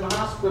sister is in the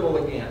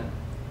hospital again,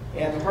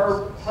 and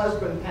her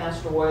husband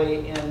passed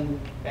away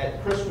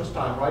at Christmas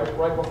time,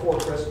 right before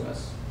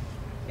Christmas.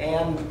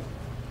 And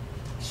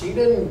she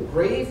didn't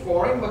grieve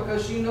for him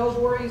because she knows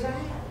where he's at.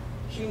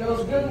 She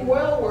knows good and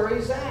well where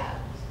he's at.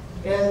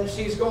 And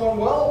she's going,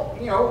 well,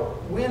 you know,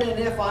 when and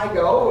if I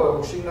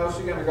go, she knows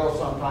she's going to go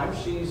sometime.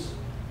 She's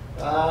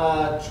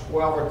 12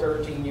 or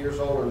 13 years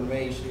older than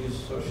me. She's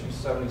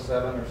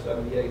 77 or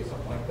 78,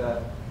 something like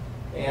that.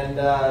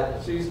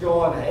 And she's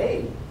going,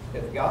 hey,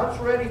 if God's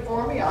ready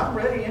for me, I'm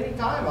ready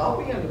anytime. I'll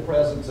be in the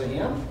presence of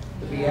Him.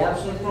 To be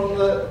absent from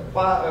the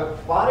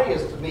body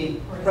is to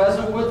be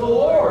present with the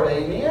Lord.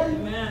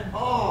 Amen? Amen.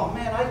 Oh,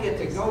 man, I get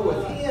to go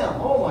with Him.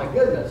 Oh, my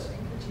goodness.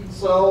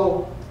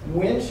 So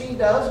when she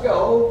does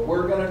go,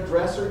 we're going to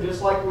dress her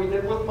just like we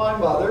did with my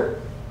mother,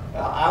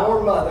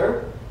 our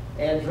mother,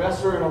 and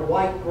dress her in a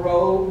white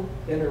robe,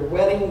 in her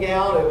wedding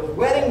gown. It was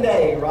wedding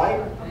day,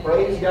 right?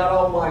 Praise God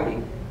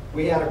Almighty.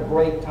 We had a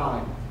great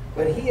time.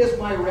 But He is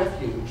my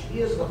refuge.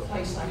 He is the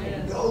place I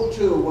can go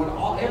to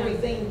when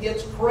everything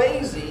gets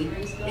crazy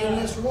in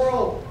this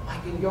world. I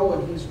can go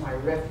and He's my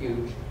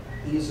refuge.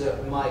 He's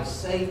my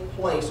safe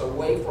place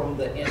away from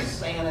the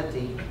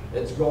insanity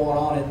that's going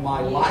on in my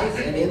life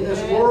and in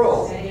this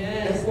world.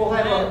 If we'll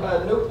have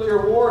a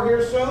nuclear war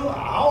here soon,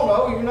 I don't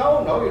know. You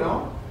know? No, you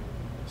don't.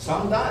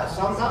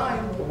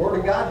 Sometime the Word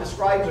of God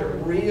describes it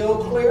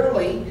real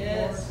clearly.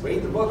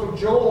 Read the book of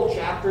Joel,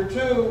 chapter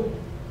 2.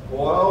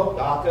 Well,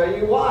 I'll tell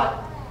you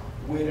what.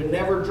 We'd have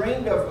never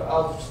dreamed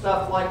of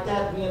stuff like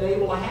that being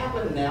able to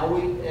happen. Now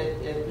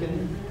it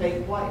can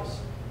take place.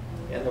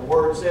 And the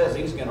Word says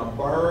He's going to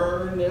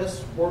burn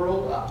this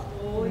world up.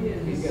 Oh,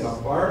 yes. He's going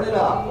to burn it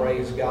up,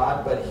 praise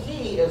God. But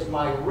He is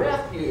my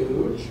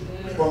refuge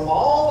from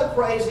all the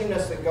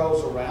craziness that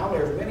goes around.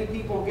 There's many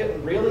people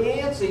getting really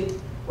antsy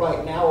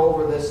right now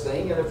over this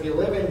thing. And if you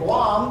live in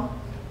Guam,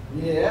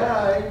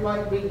 yeah, you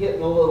might be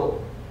getting a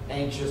little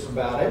anxious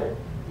about it.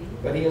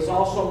 But He is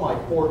also my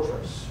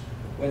fortress.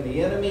 When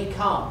the enemy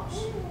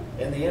comes,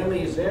 and the enemy,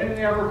 has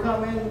anything ever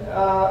come in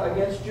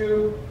against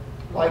you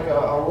like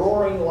a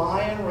roaring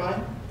lion,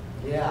 right?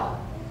 Yeah.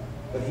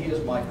 But He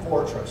is my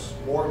fortress.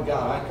 Lord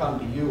God, I come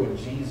to You in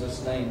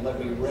Jesus' name.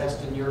 Let me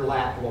rest in Your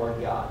lap, Lord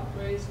God.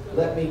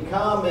 Let me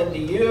come into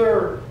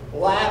Your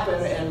lap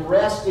and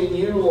rest in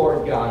You,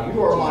 Lord God.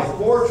 You are my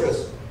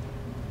fortress.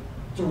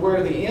 to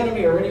where the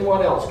enemy or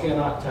anyone else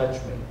cannot touch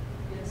me.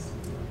 Yes.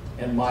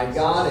 And my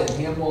God, in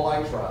him will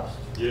I trust.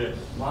 Yes.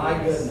 My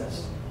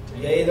goodness.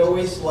 Yea, though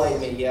he slay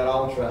me, yet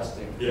I'll trust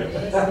him. Yes.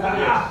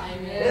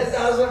 It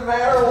doesn't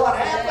matter what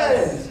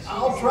happens.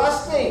 I'll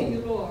trust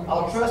him.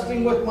 I'll trust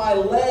him with my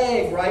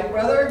leg, right,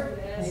 brother?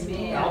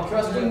 I'll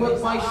trust him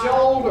with my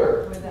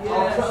shoulder.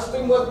 I'll trust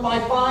him with my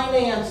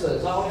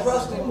finances. I'll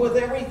trust him with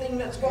everything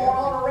that's going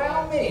on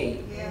around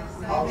me.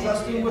 I'll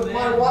trust him with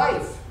my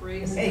wife.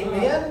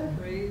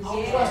 Amen.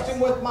 I'll trust him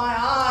with my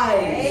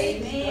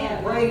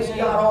eyes. Praise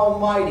God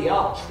Almighty.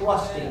 I'll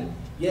trust him.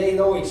 Yea,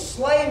 though he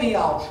slay me,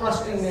 I'll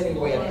trust him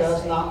anyway. It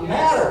does not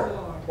matter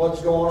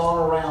what's going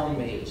on around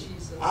me.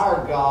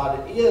 Our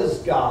God is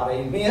God.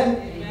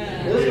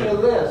 Amen. Listen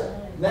to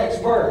this. Next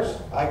verse.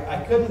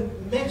 I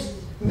couldn't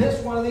miss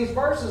one of these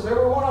verses.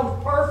 Every one of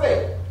them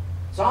perfect.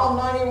 Psalm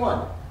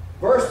 91.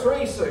 Verse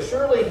 3 says,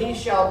 surely he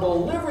shall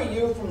deliver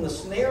you from the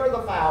snare of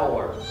the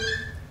fowler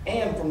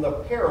and from the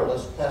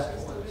perilous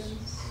pestilence.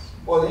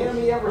 Boy, the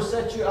enemy ever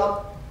set you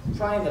up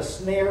trying to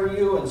snare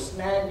you and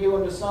snag you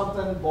into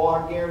something? Boy,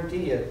 I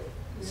guarantee you,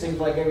 it seems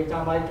like every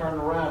time I turn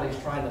around,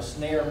 he's trying to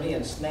snare me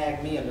and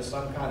snag me into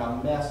some kind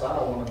of mess I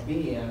don't want to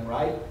be in,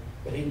 right?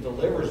 But he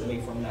delivers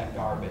me from that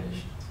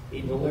garbage.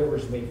 He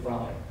delivers me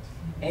from it.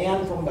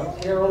 And from the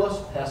perilous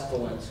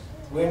pestilence.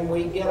 When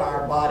we get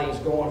our bodies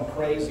going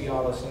crazy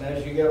on us, and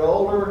as you get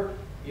older,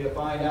 you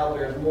find out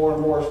there's more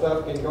and more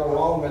stuff can go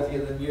wrong with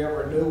you than you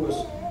ever knew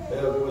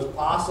was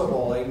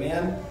possible.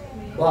 Amen?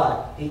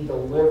 But he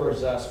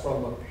delivers us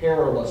from a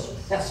perilous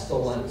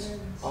pestilence.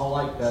 I don't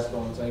like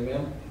pestilence.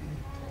 Amen?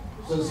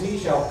 Says he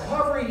shall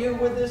cover you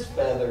with his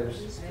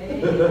feathers.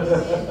 He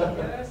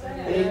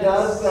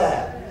does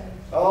that.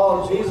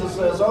 Oh, Jesus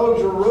says, oh,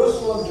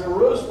 Jerusalem,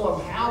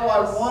 Jerusalem, how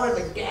I wanted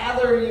to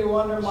gather you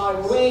under my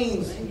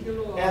wings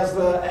as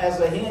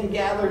the hen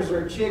gathers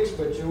her chicks,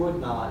 but you would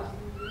not.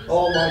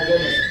 Oh, my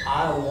goodness,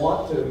 I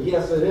want to.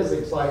 Yes, it is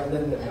exciting,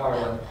 isn't it,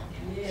 darling?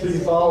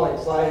 She's all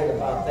excited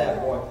about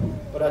that, boy.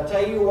 But I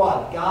tell you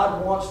what,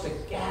 God wants to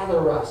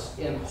gather us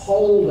and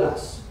hold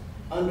us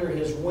under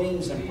his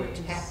wings and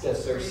protect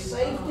us. There's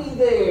safety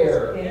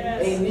there.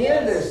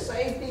 Amen. There's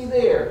safety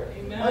there.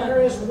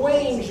 Under his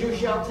wings you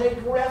shall take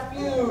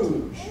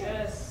refuge.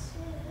 Yes.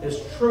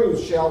 His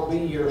truth shall be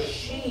your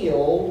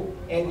shield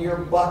and your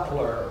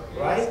buckler.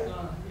 Right?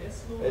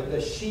 Yes,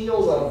 The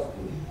shield of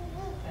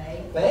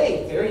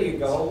faith. There you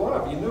go. One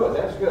of you knew it.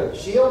 That's good.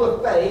 Shield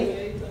of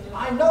faith.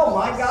 I know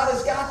my God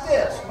has got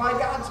this. My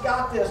God's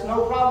got this.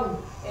 No problem.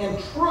 And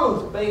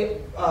truth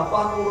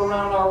buckled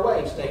around our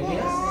waist.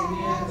 Amen?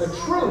 The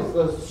truth,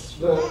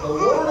 the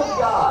Word of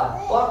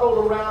God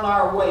buckled around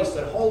our waist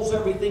that holds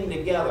everything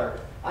together.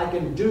 I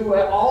can do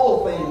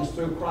all things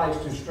through Christ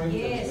who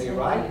strengthens me,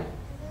 right?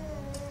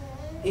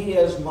 He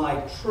is my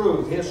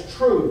truth. His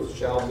truth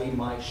shall be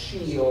my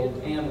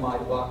shield and my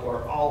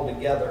buckler all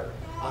together.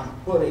 I'm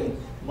putting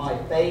my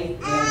faith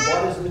in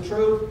what is the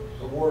truth?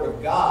 The Word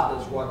of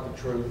God is what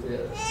the truth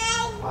is.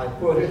 I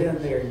put it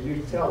in there.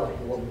 You tell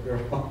it, little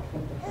girl.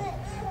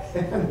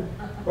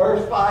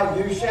 Verse 5,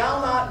 you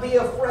shall not be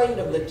afraid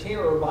of the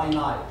terror by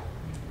night.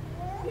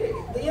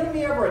 The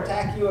enemy ever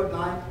attack you at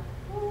night?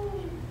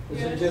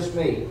 Is it just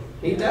me?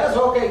 He does?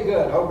 Okay,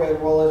 good. Okay,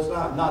 well, it's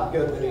not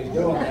good that he's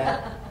doing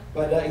that.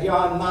 But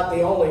I'm not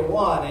the only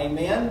one.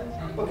 Amen?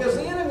 Because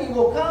the enemy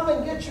will come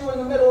and get you in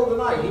the middle of the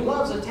night. He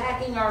loves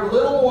attacking our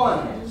little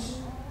ones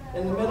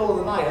in the middle of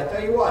the night. I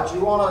tell you what,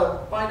 you want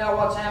to find out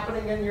what's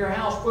happening in your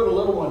house, put a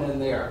little one in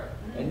there.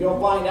 And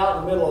you'll find out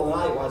in the middle of the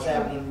night what's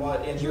happening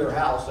in your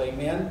house.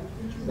 Amen?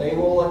 They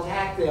will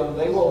attack them.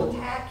 They will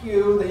attack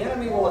you. The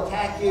enemy will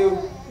attack you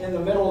in the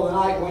middle of the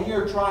night when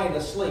you're trying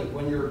to sleep,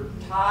 when you're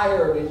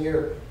tired and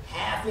you're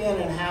half in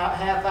and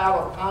half out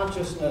of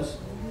consciousness.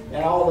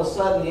 And all of a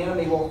sudden the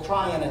enemy will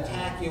try and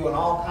attack you in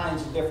all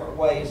kinds of different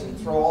ways and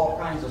throw all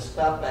kinds of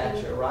stuff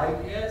at you, right?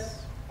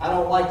 Yes. I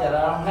don't like that.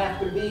 I don't have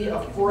to be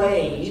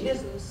afraid.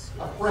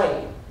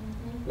 Afraid.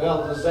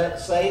 Well, does that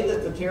say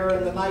that the terror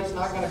in the night's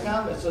not going to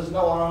come? It says,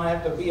 no, I don't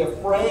have to be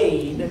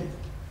afraid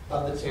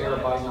of the terror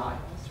by night.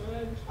 That's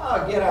right.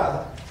 Oh, get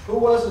out. Who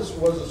was this?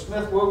 Was it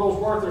Smith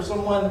Wigglesworth or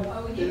someone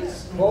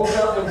yes. woke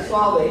up and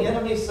saw the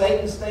enemy,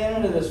 Satan,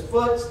 standing at his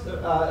foot,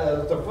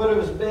 at the foot of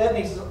his bed,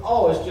 and he says,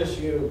 oh, it's just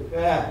you.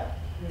 Yeah.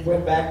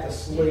 Went back to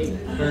sleep.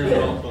 Turn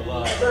off the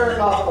light. Turn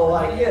off the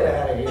light. Get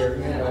out of here,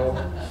 you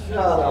know. Shut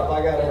up.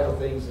 I got other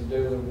things to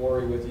do than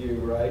worry with you,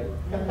 right?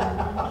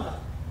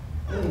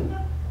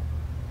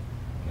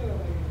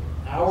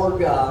 Our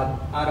God,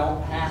 I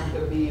don't have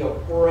to be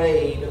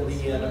afraid of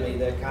the enemy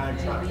that kind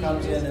of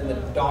comes in the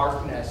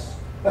darkness.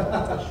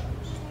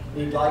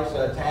 He likes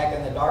to attack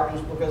in the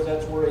darkness because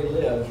that's where he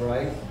lives,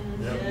 right?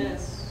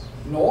 Yes.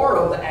 Nor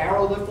of the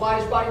arrow that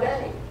flies by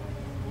day.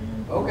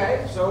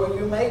 Okay, so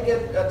you may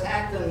get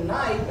attacked in the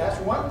night, that's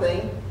one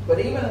thing, but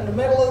even in the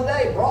middle of the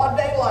day, broad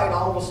daylight,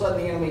 all of a sudden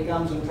the enemy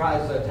comes and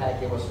tries to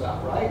attack you with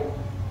stuff, right?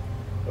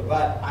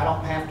 But I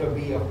don't have to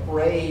be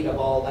afraid of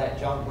all that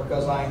junk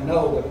because I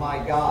know that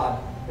my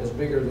God is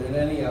bigger than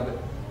any of it.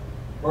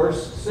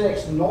 Verse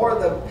 6, nor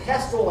the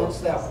pestilence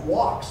that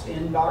walks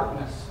in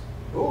darkness.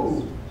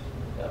 Ooh,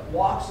 that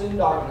walks in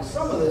darkness.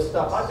 Some of this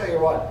stuff, I tell you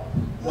what,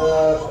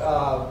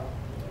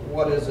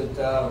 what is it?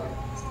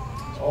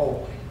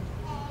 Oh,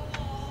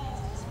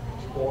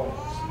 boy,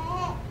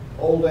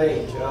 old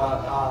age.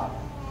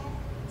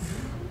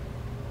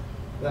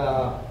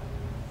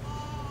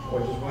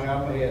 What just went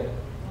out of my head?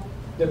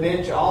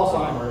 Dementia,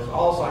 Alzheimer's,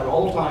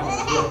 old timers,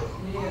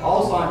 yeah.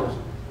 Alzheimer's.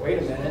 Wait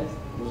a minute,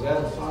 was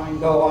that a sign?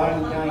 No, I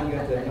didn't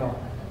get that. No.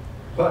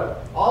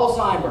 But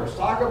Alzheimer's,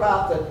 talk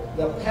about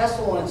the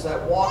pestilence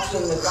that walks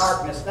in the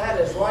darkness. That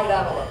is right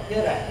out of the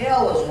pit of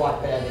hell is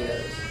what that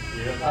is.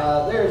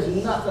 Yeah. There's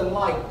nothing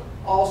like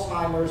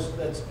Alzheimer's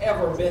that's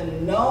ever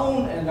been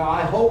known, and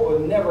I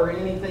hope never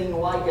anything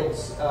like it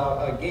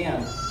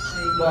again.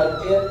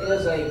 But it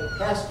is a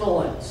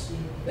pestilence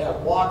that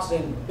walks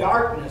in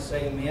darkness,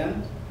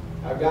 amen.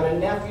 I've got a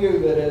nephew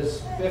that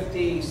is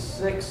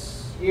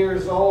 56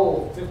 years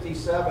old,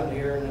 57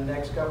 here in the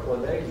next couple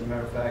of days, as a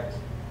matter of fact,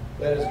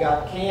 that has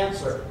got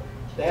cancer.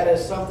 That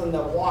is something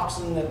that walks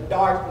in the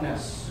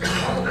darkness, a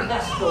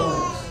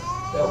pestilence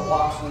that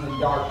walks in the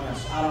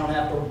darkness. I don't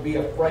have to be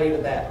afraid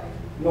of that,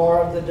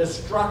 nor of the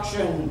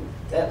destruction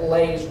that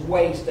lays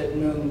waste at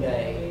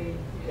noonday.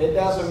 It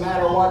doesn't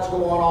matter what's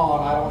going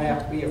on. I don't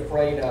have to be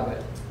afraid of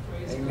it.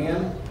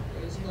 Amen?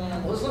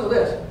 Listen to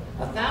this.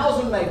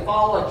 1,000 may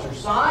fall at your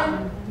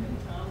side,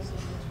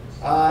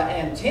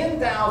 and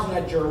 10,000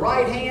 at your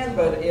right hand,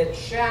 but it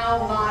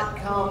shall not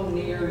come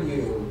near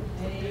you.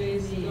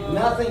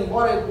 Nothing.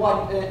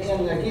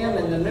 Again,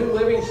 in the New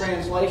Living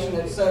Translation,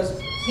 it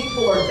says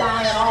people are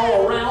dying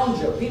all around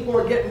you. People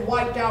are getting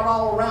wiped out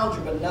all around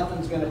you, but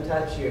nothing's going to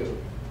touch you.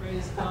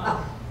 Praise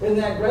God. Isn't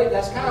that great?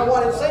 That's kind of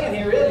what it's saying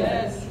here, isn't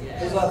it?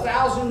 Because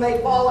 1,000 may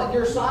fall at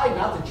your side,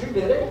 not that you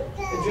did it.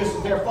 It's just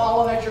that they're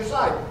falling at your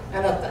side.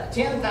 And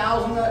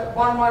 10,000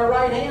 by my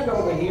right hand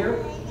over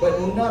here, but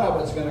none of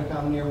it's going to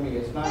come near me.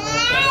 It's not going to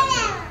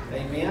touch me.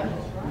 Amen?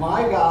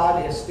 My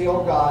God is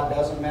still God.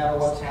 Doesn't matter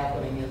what's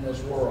happening in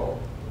this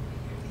world.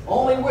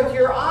 Only with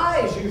your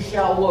eyes you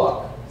shall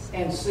look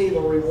and see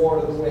the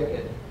reward of the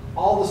wicked.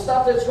 All the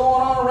stuff that's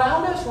going on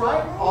around us,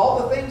 right? All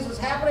the things that's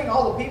happening,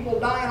 all the people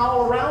dying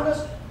all around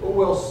us,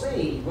 we'll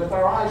see. With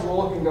our eyes, we'll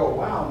look and go,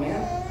 wow,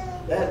 man.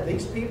 That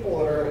these people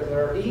that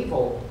are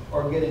evil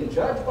are getting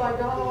judged by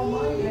God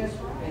Almighty. That's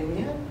right.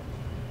 Amen.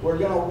 We're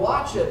going to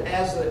watch it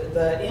as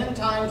the end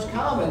times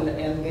come, and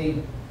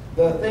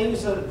the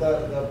things that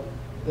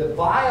the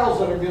vials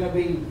that are going to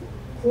be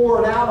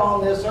poured out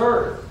on this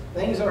earth,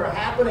 things that are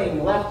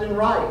happening left and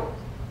right.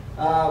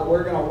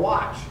 We're going to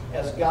watch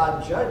as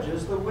God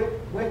judges the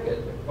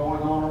wicked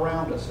going on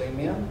around us.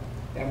 Amen.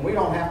 And we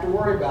don't have to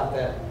worry about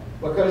that,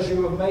 because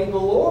you have made the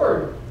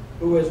Lord,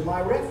 who is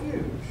my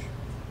refuge.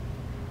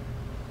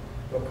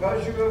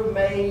 Because you have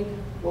made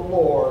the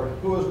Lord,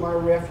 who is my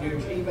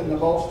refuge, even the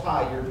Most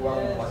High, your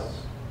dwelling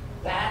place.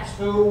 That's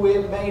who we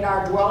have made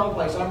our dwelling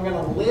place. I'm going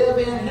to live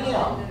in Him.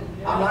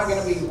 I'm not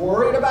going to be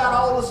worried about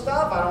all the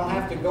stuff. I don't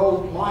have to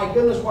go, my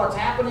goodness, what's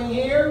happening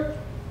here?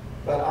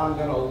 But I'm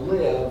going to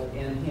live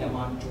in Him.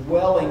 I'm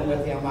dwelling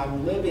with Him.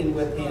 I'm living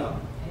with Him.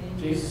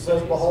 Jesus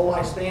says, behold,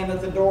 I stand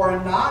at the door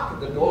and knock, at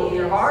the door of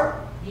your heart.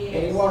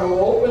 Anyone who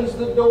opens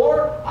the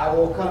door, I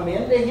will come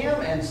into him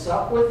and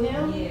sup with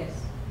him.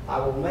 I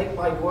will make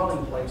my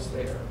dwelling place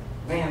there.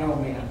 Man, oh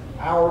man,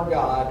 our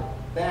God,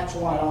 that's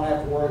why I don't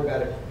have to worry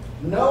about it.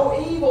 No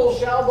evil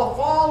shall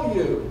befall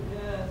you,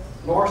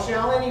 nor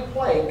shall any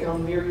plague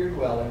come near your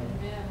dwelling.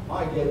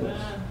 My goodness.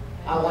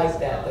 I like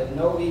that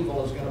no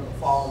evil is going to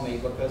befall me,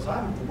 because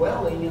I'm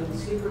dwelling in the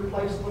secret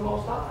place of the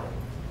Most High.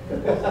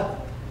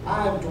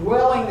 I'm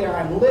dwelling there.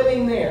 I'm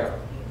living there.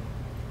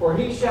 For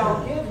He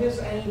shall give His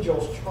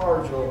angels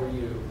charge over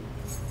you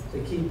to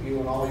keep you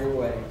in all your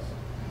ways.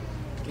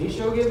 He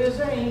shall give His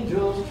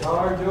angels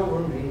charge over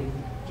me.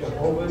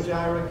 Jehovah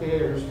Jireh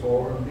cares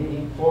for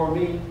me, for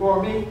me,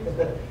 for me.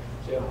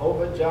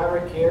 Jehovah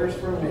Jireh cares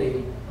for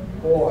me.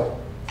 Boy,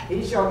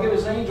 He shall give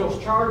His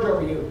angels charge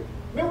over you.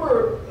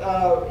 Remember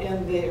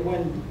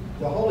when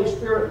the Holy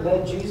Spirit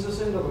led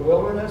Jesus into the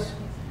wilderness?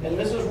 And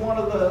this is one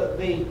of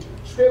the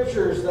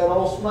scriptures that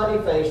old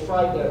Smutty Face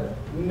tried to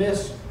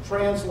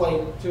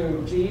mistranslate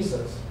to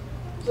Jesus.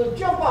 So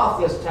jump off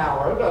this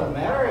tower. It doesn't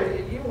matter.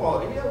 He'll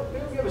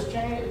give His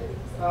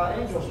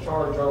angels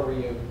charge over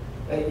you.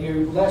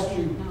 Lest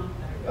you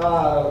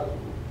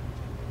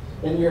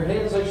in your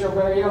hands they shall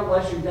bear you up,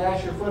 lest you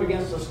dash your foot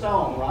against a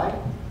stone, right?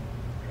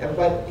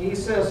 But He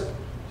says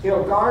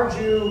He'll guard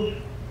you,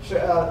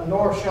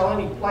 nor shall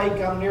any plague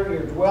come near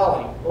your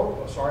dwelling.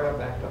 Oh, sorry, I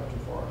backed up too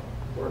far.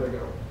 Where'd I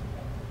go?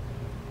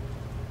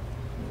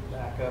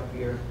 Back up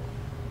here.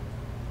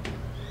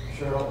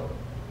 Sure.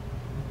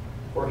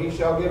 For He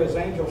shall give His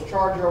angels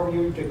charge over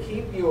you to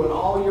keep you in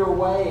all your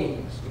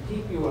ways. To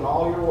keep you in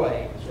all your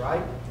ways,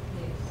 right?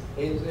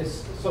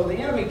 So the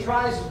enemy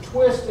tries to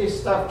twist this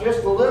stuff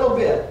just a little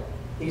bit.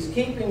 He's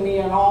keeping me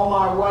in all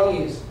my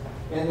ways,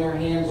 and their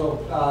hands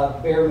will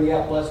bear me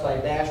up lest I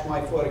dash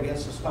my foot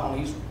against a stone.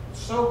 He's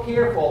so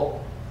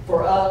careful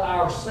For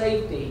our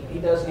safety, he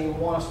doesn't even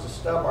want us to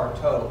stub our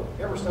toe.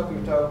 You ever stub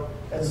your toe?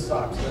 That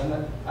sucks, doesn't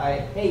it? I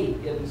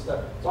hate getting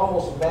stubbed. It's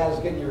almost as bad as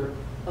getting your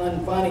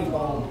unfunny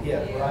bone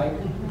hit, right?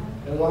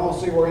 And I don't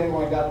see where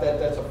anyone got that.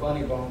 That's a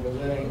funny bone, because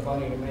it ain't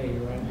funny to me,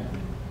 right?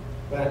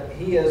 But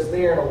he is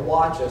there to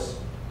watch us.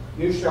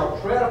 You shall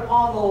tread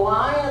upon the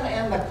lion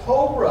and the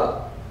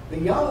cobra, the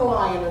young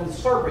lion and the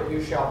serpent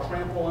you shall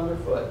trample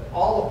underfoot.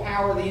 All the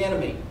power of the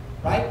enemy,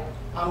 right?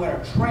 I'm going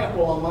to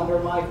trample them under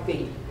my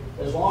feet.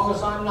 As long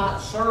as I'm not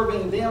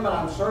serving them and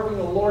I'm serving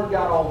the Lord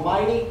God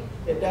Almighty,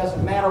 it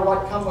doesn't matter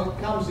what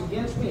comes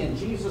against me. In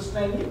Jesus'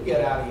 name, you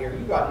get out of here.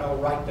 You got no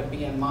right to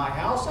be in my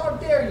house. How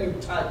dare you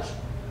touch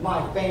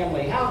my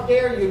family? How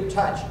dare you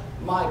touch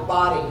my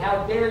body?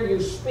 How dare you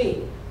speak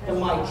to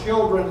my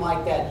children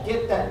like that?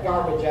 Get that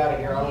garbage out of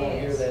here. I don't want to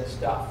hear that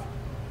stuff.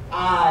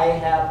 I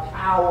have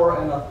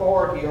power and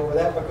authority over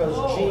that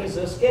because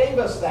Jesus gave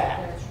us that.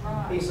 That's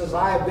right. He says,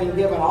 I have been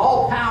given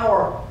all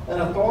power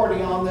and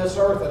authority on this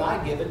earth, and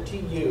I give it to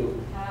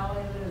you.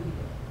 Hallelujah.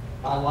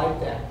 I like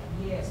that.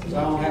 Yes. So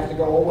I don't have to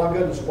go, oh my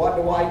goodness, what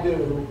do I do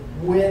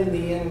when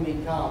the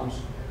enemy comes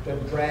to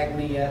drag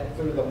me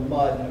through the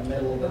mud in the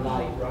middle of the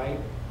night, right?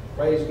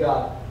 Praise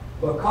God.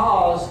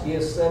 Because he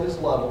has set his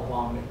love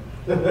upon me.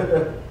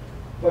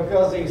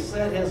 Because he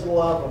set his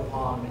love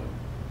upon me.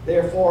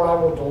 Therefore I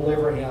will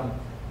deliver him.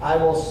 I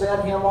will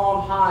set him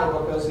on high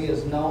because he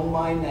has known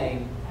my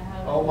name.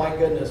 Oh my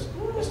goodness.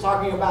 It's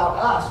talking about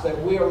us, that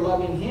we are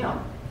loving him,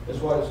 is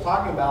what it's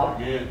talking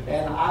about. Again.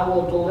 And I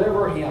will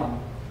deliver him.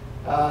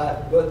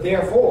 But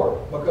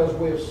therefore, because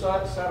we have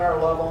set our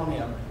love on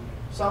him.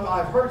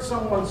 I've heard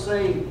someone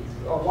say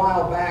a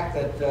while back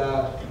that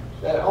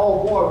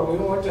oh boy, we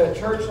went to a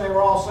church and they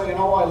were all saying,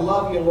 oh, I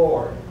love you,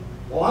 Lord.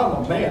 Well,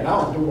 I'm a man.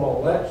 I don't do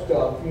all that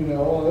stuff, you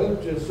know.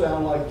 It just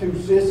sounds like too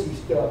sissy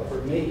stuff for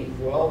me.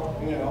 Well,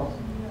 you know,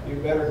 you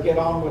better get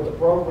on with the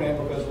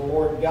program because the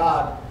Lord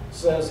God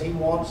says he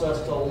wants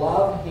us to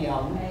love him.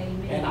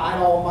 Amen. And I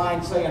don't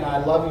mind saying,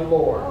 I love you,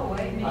 Lord. Oh,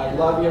 amen. I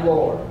love you,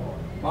 Lord.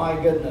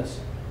 My goodness.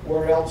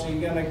 Where else are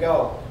you going to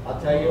go? I'll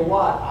tell you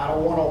what, I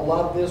don't want to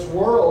love this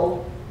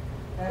world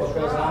That's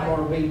because right. I'm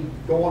going to be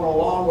going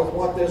along with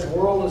what this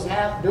world is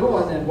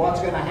doing and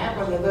what's going to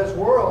happen to this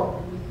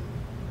world.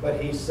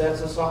 But he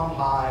sets us on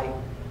high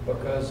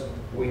because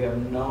we have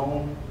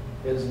known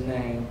his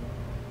name.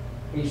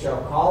 He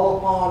shall call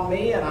upon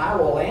me and I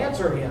will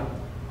answer him.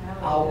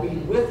 I'll be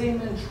with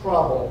him in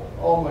trouble.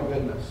 Oh my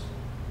goodness.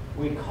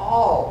 We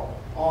call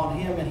on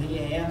him and he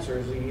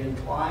answers. He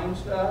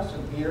inclines to us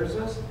and hears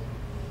us.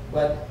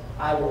 But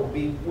I will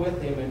be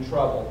with him in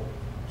trouble.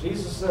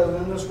 Jesus said,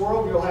 in this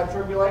world you'll have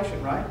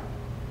tribulation, right?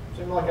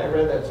 Seems like I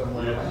read that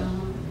somewhere, right?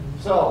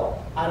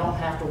 So, I don't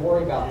have to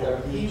worry about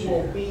that. He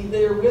will be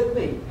there with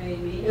me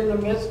Amen. in the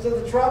midst of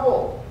the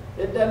trouble.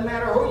 It doesn't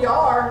matter who you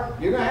are.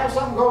 You're going to have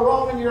something go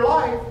wrong in your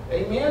life.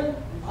 Amen?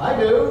 I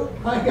do.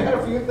 I got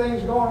a few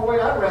things going away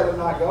I'd rather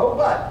not go,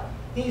 but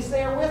he's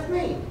there with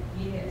me.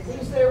 Yes.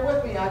 He's there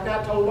with me. I've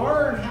got to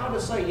learn how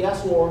to say,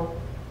 yes, Lord,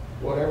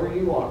 whatever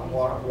you want,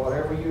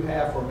 whatever you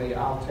have for me,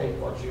 I'll take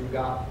what you've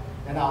got.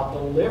 And I'll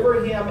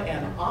deliver him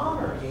and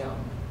honor him.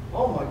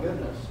 Oh my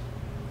goodness.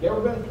 You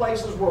ever been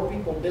places where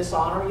people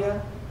dishonor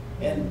you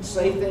and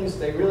say things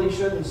they really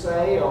shouldn't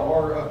say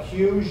or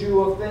accuse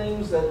you of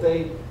things that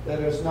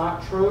is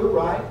not true,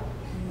 right?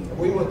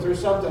 We went through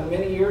something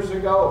many years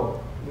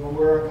ago when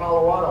we were in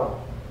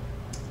Colorado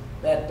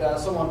that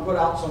someone put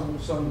out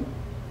some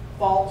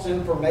false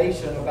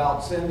information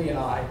about Cindy and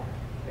I.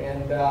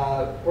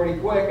 And pretty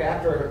quick,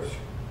 after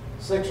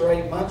 6 or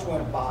 8 months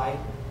went by,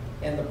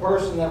 and the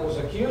person that was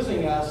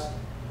accusing us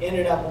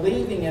ended up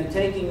leaving and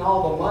taking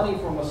all the money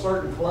from a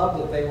certain club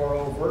that they were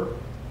over.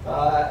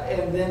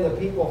 And then the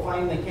people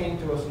finally came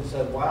to us and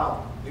said,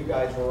 wow, you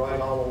guys were right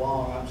all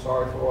along. I'm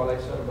sorry for what I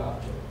said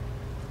about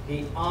you.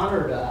 He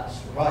honored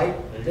us, right?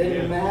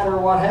 Didn't matter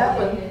what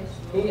happened.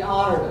 He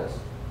honored us.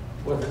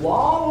 With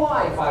long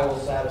life I will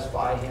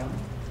satisfy him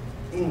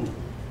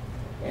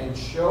and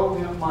show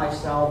him my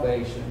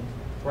salvation.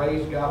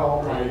 Praise God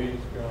Almighty. Praise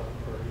God.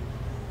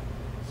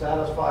 Praise.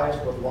 Satisfy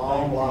us with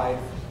long life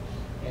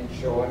and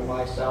show him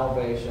my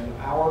salvation.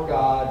 Our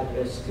God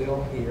is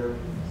still here.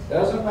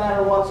 Doesn't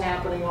matter what's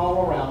happening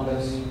all around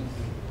us.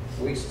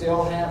 We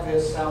still have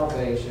his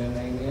salvation.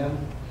 Amen.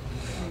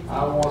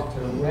 I want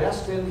to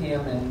rest in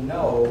him and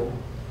know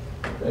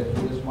that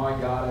he is my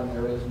God and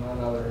there is none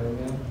other.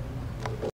 Amen.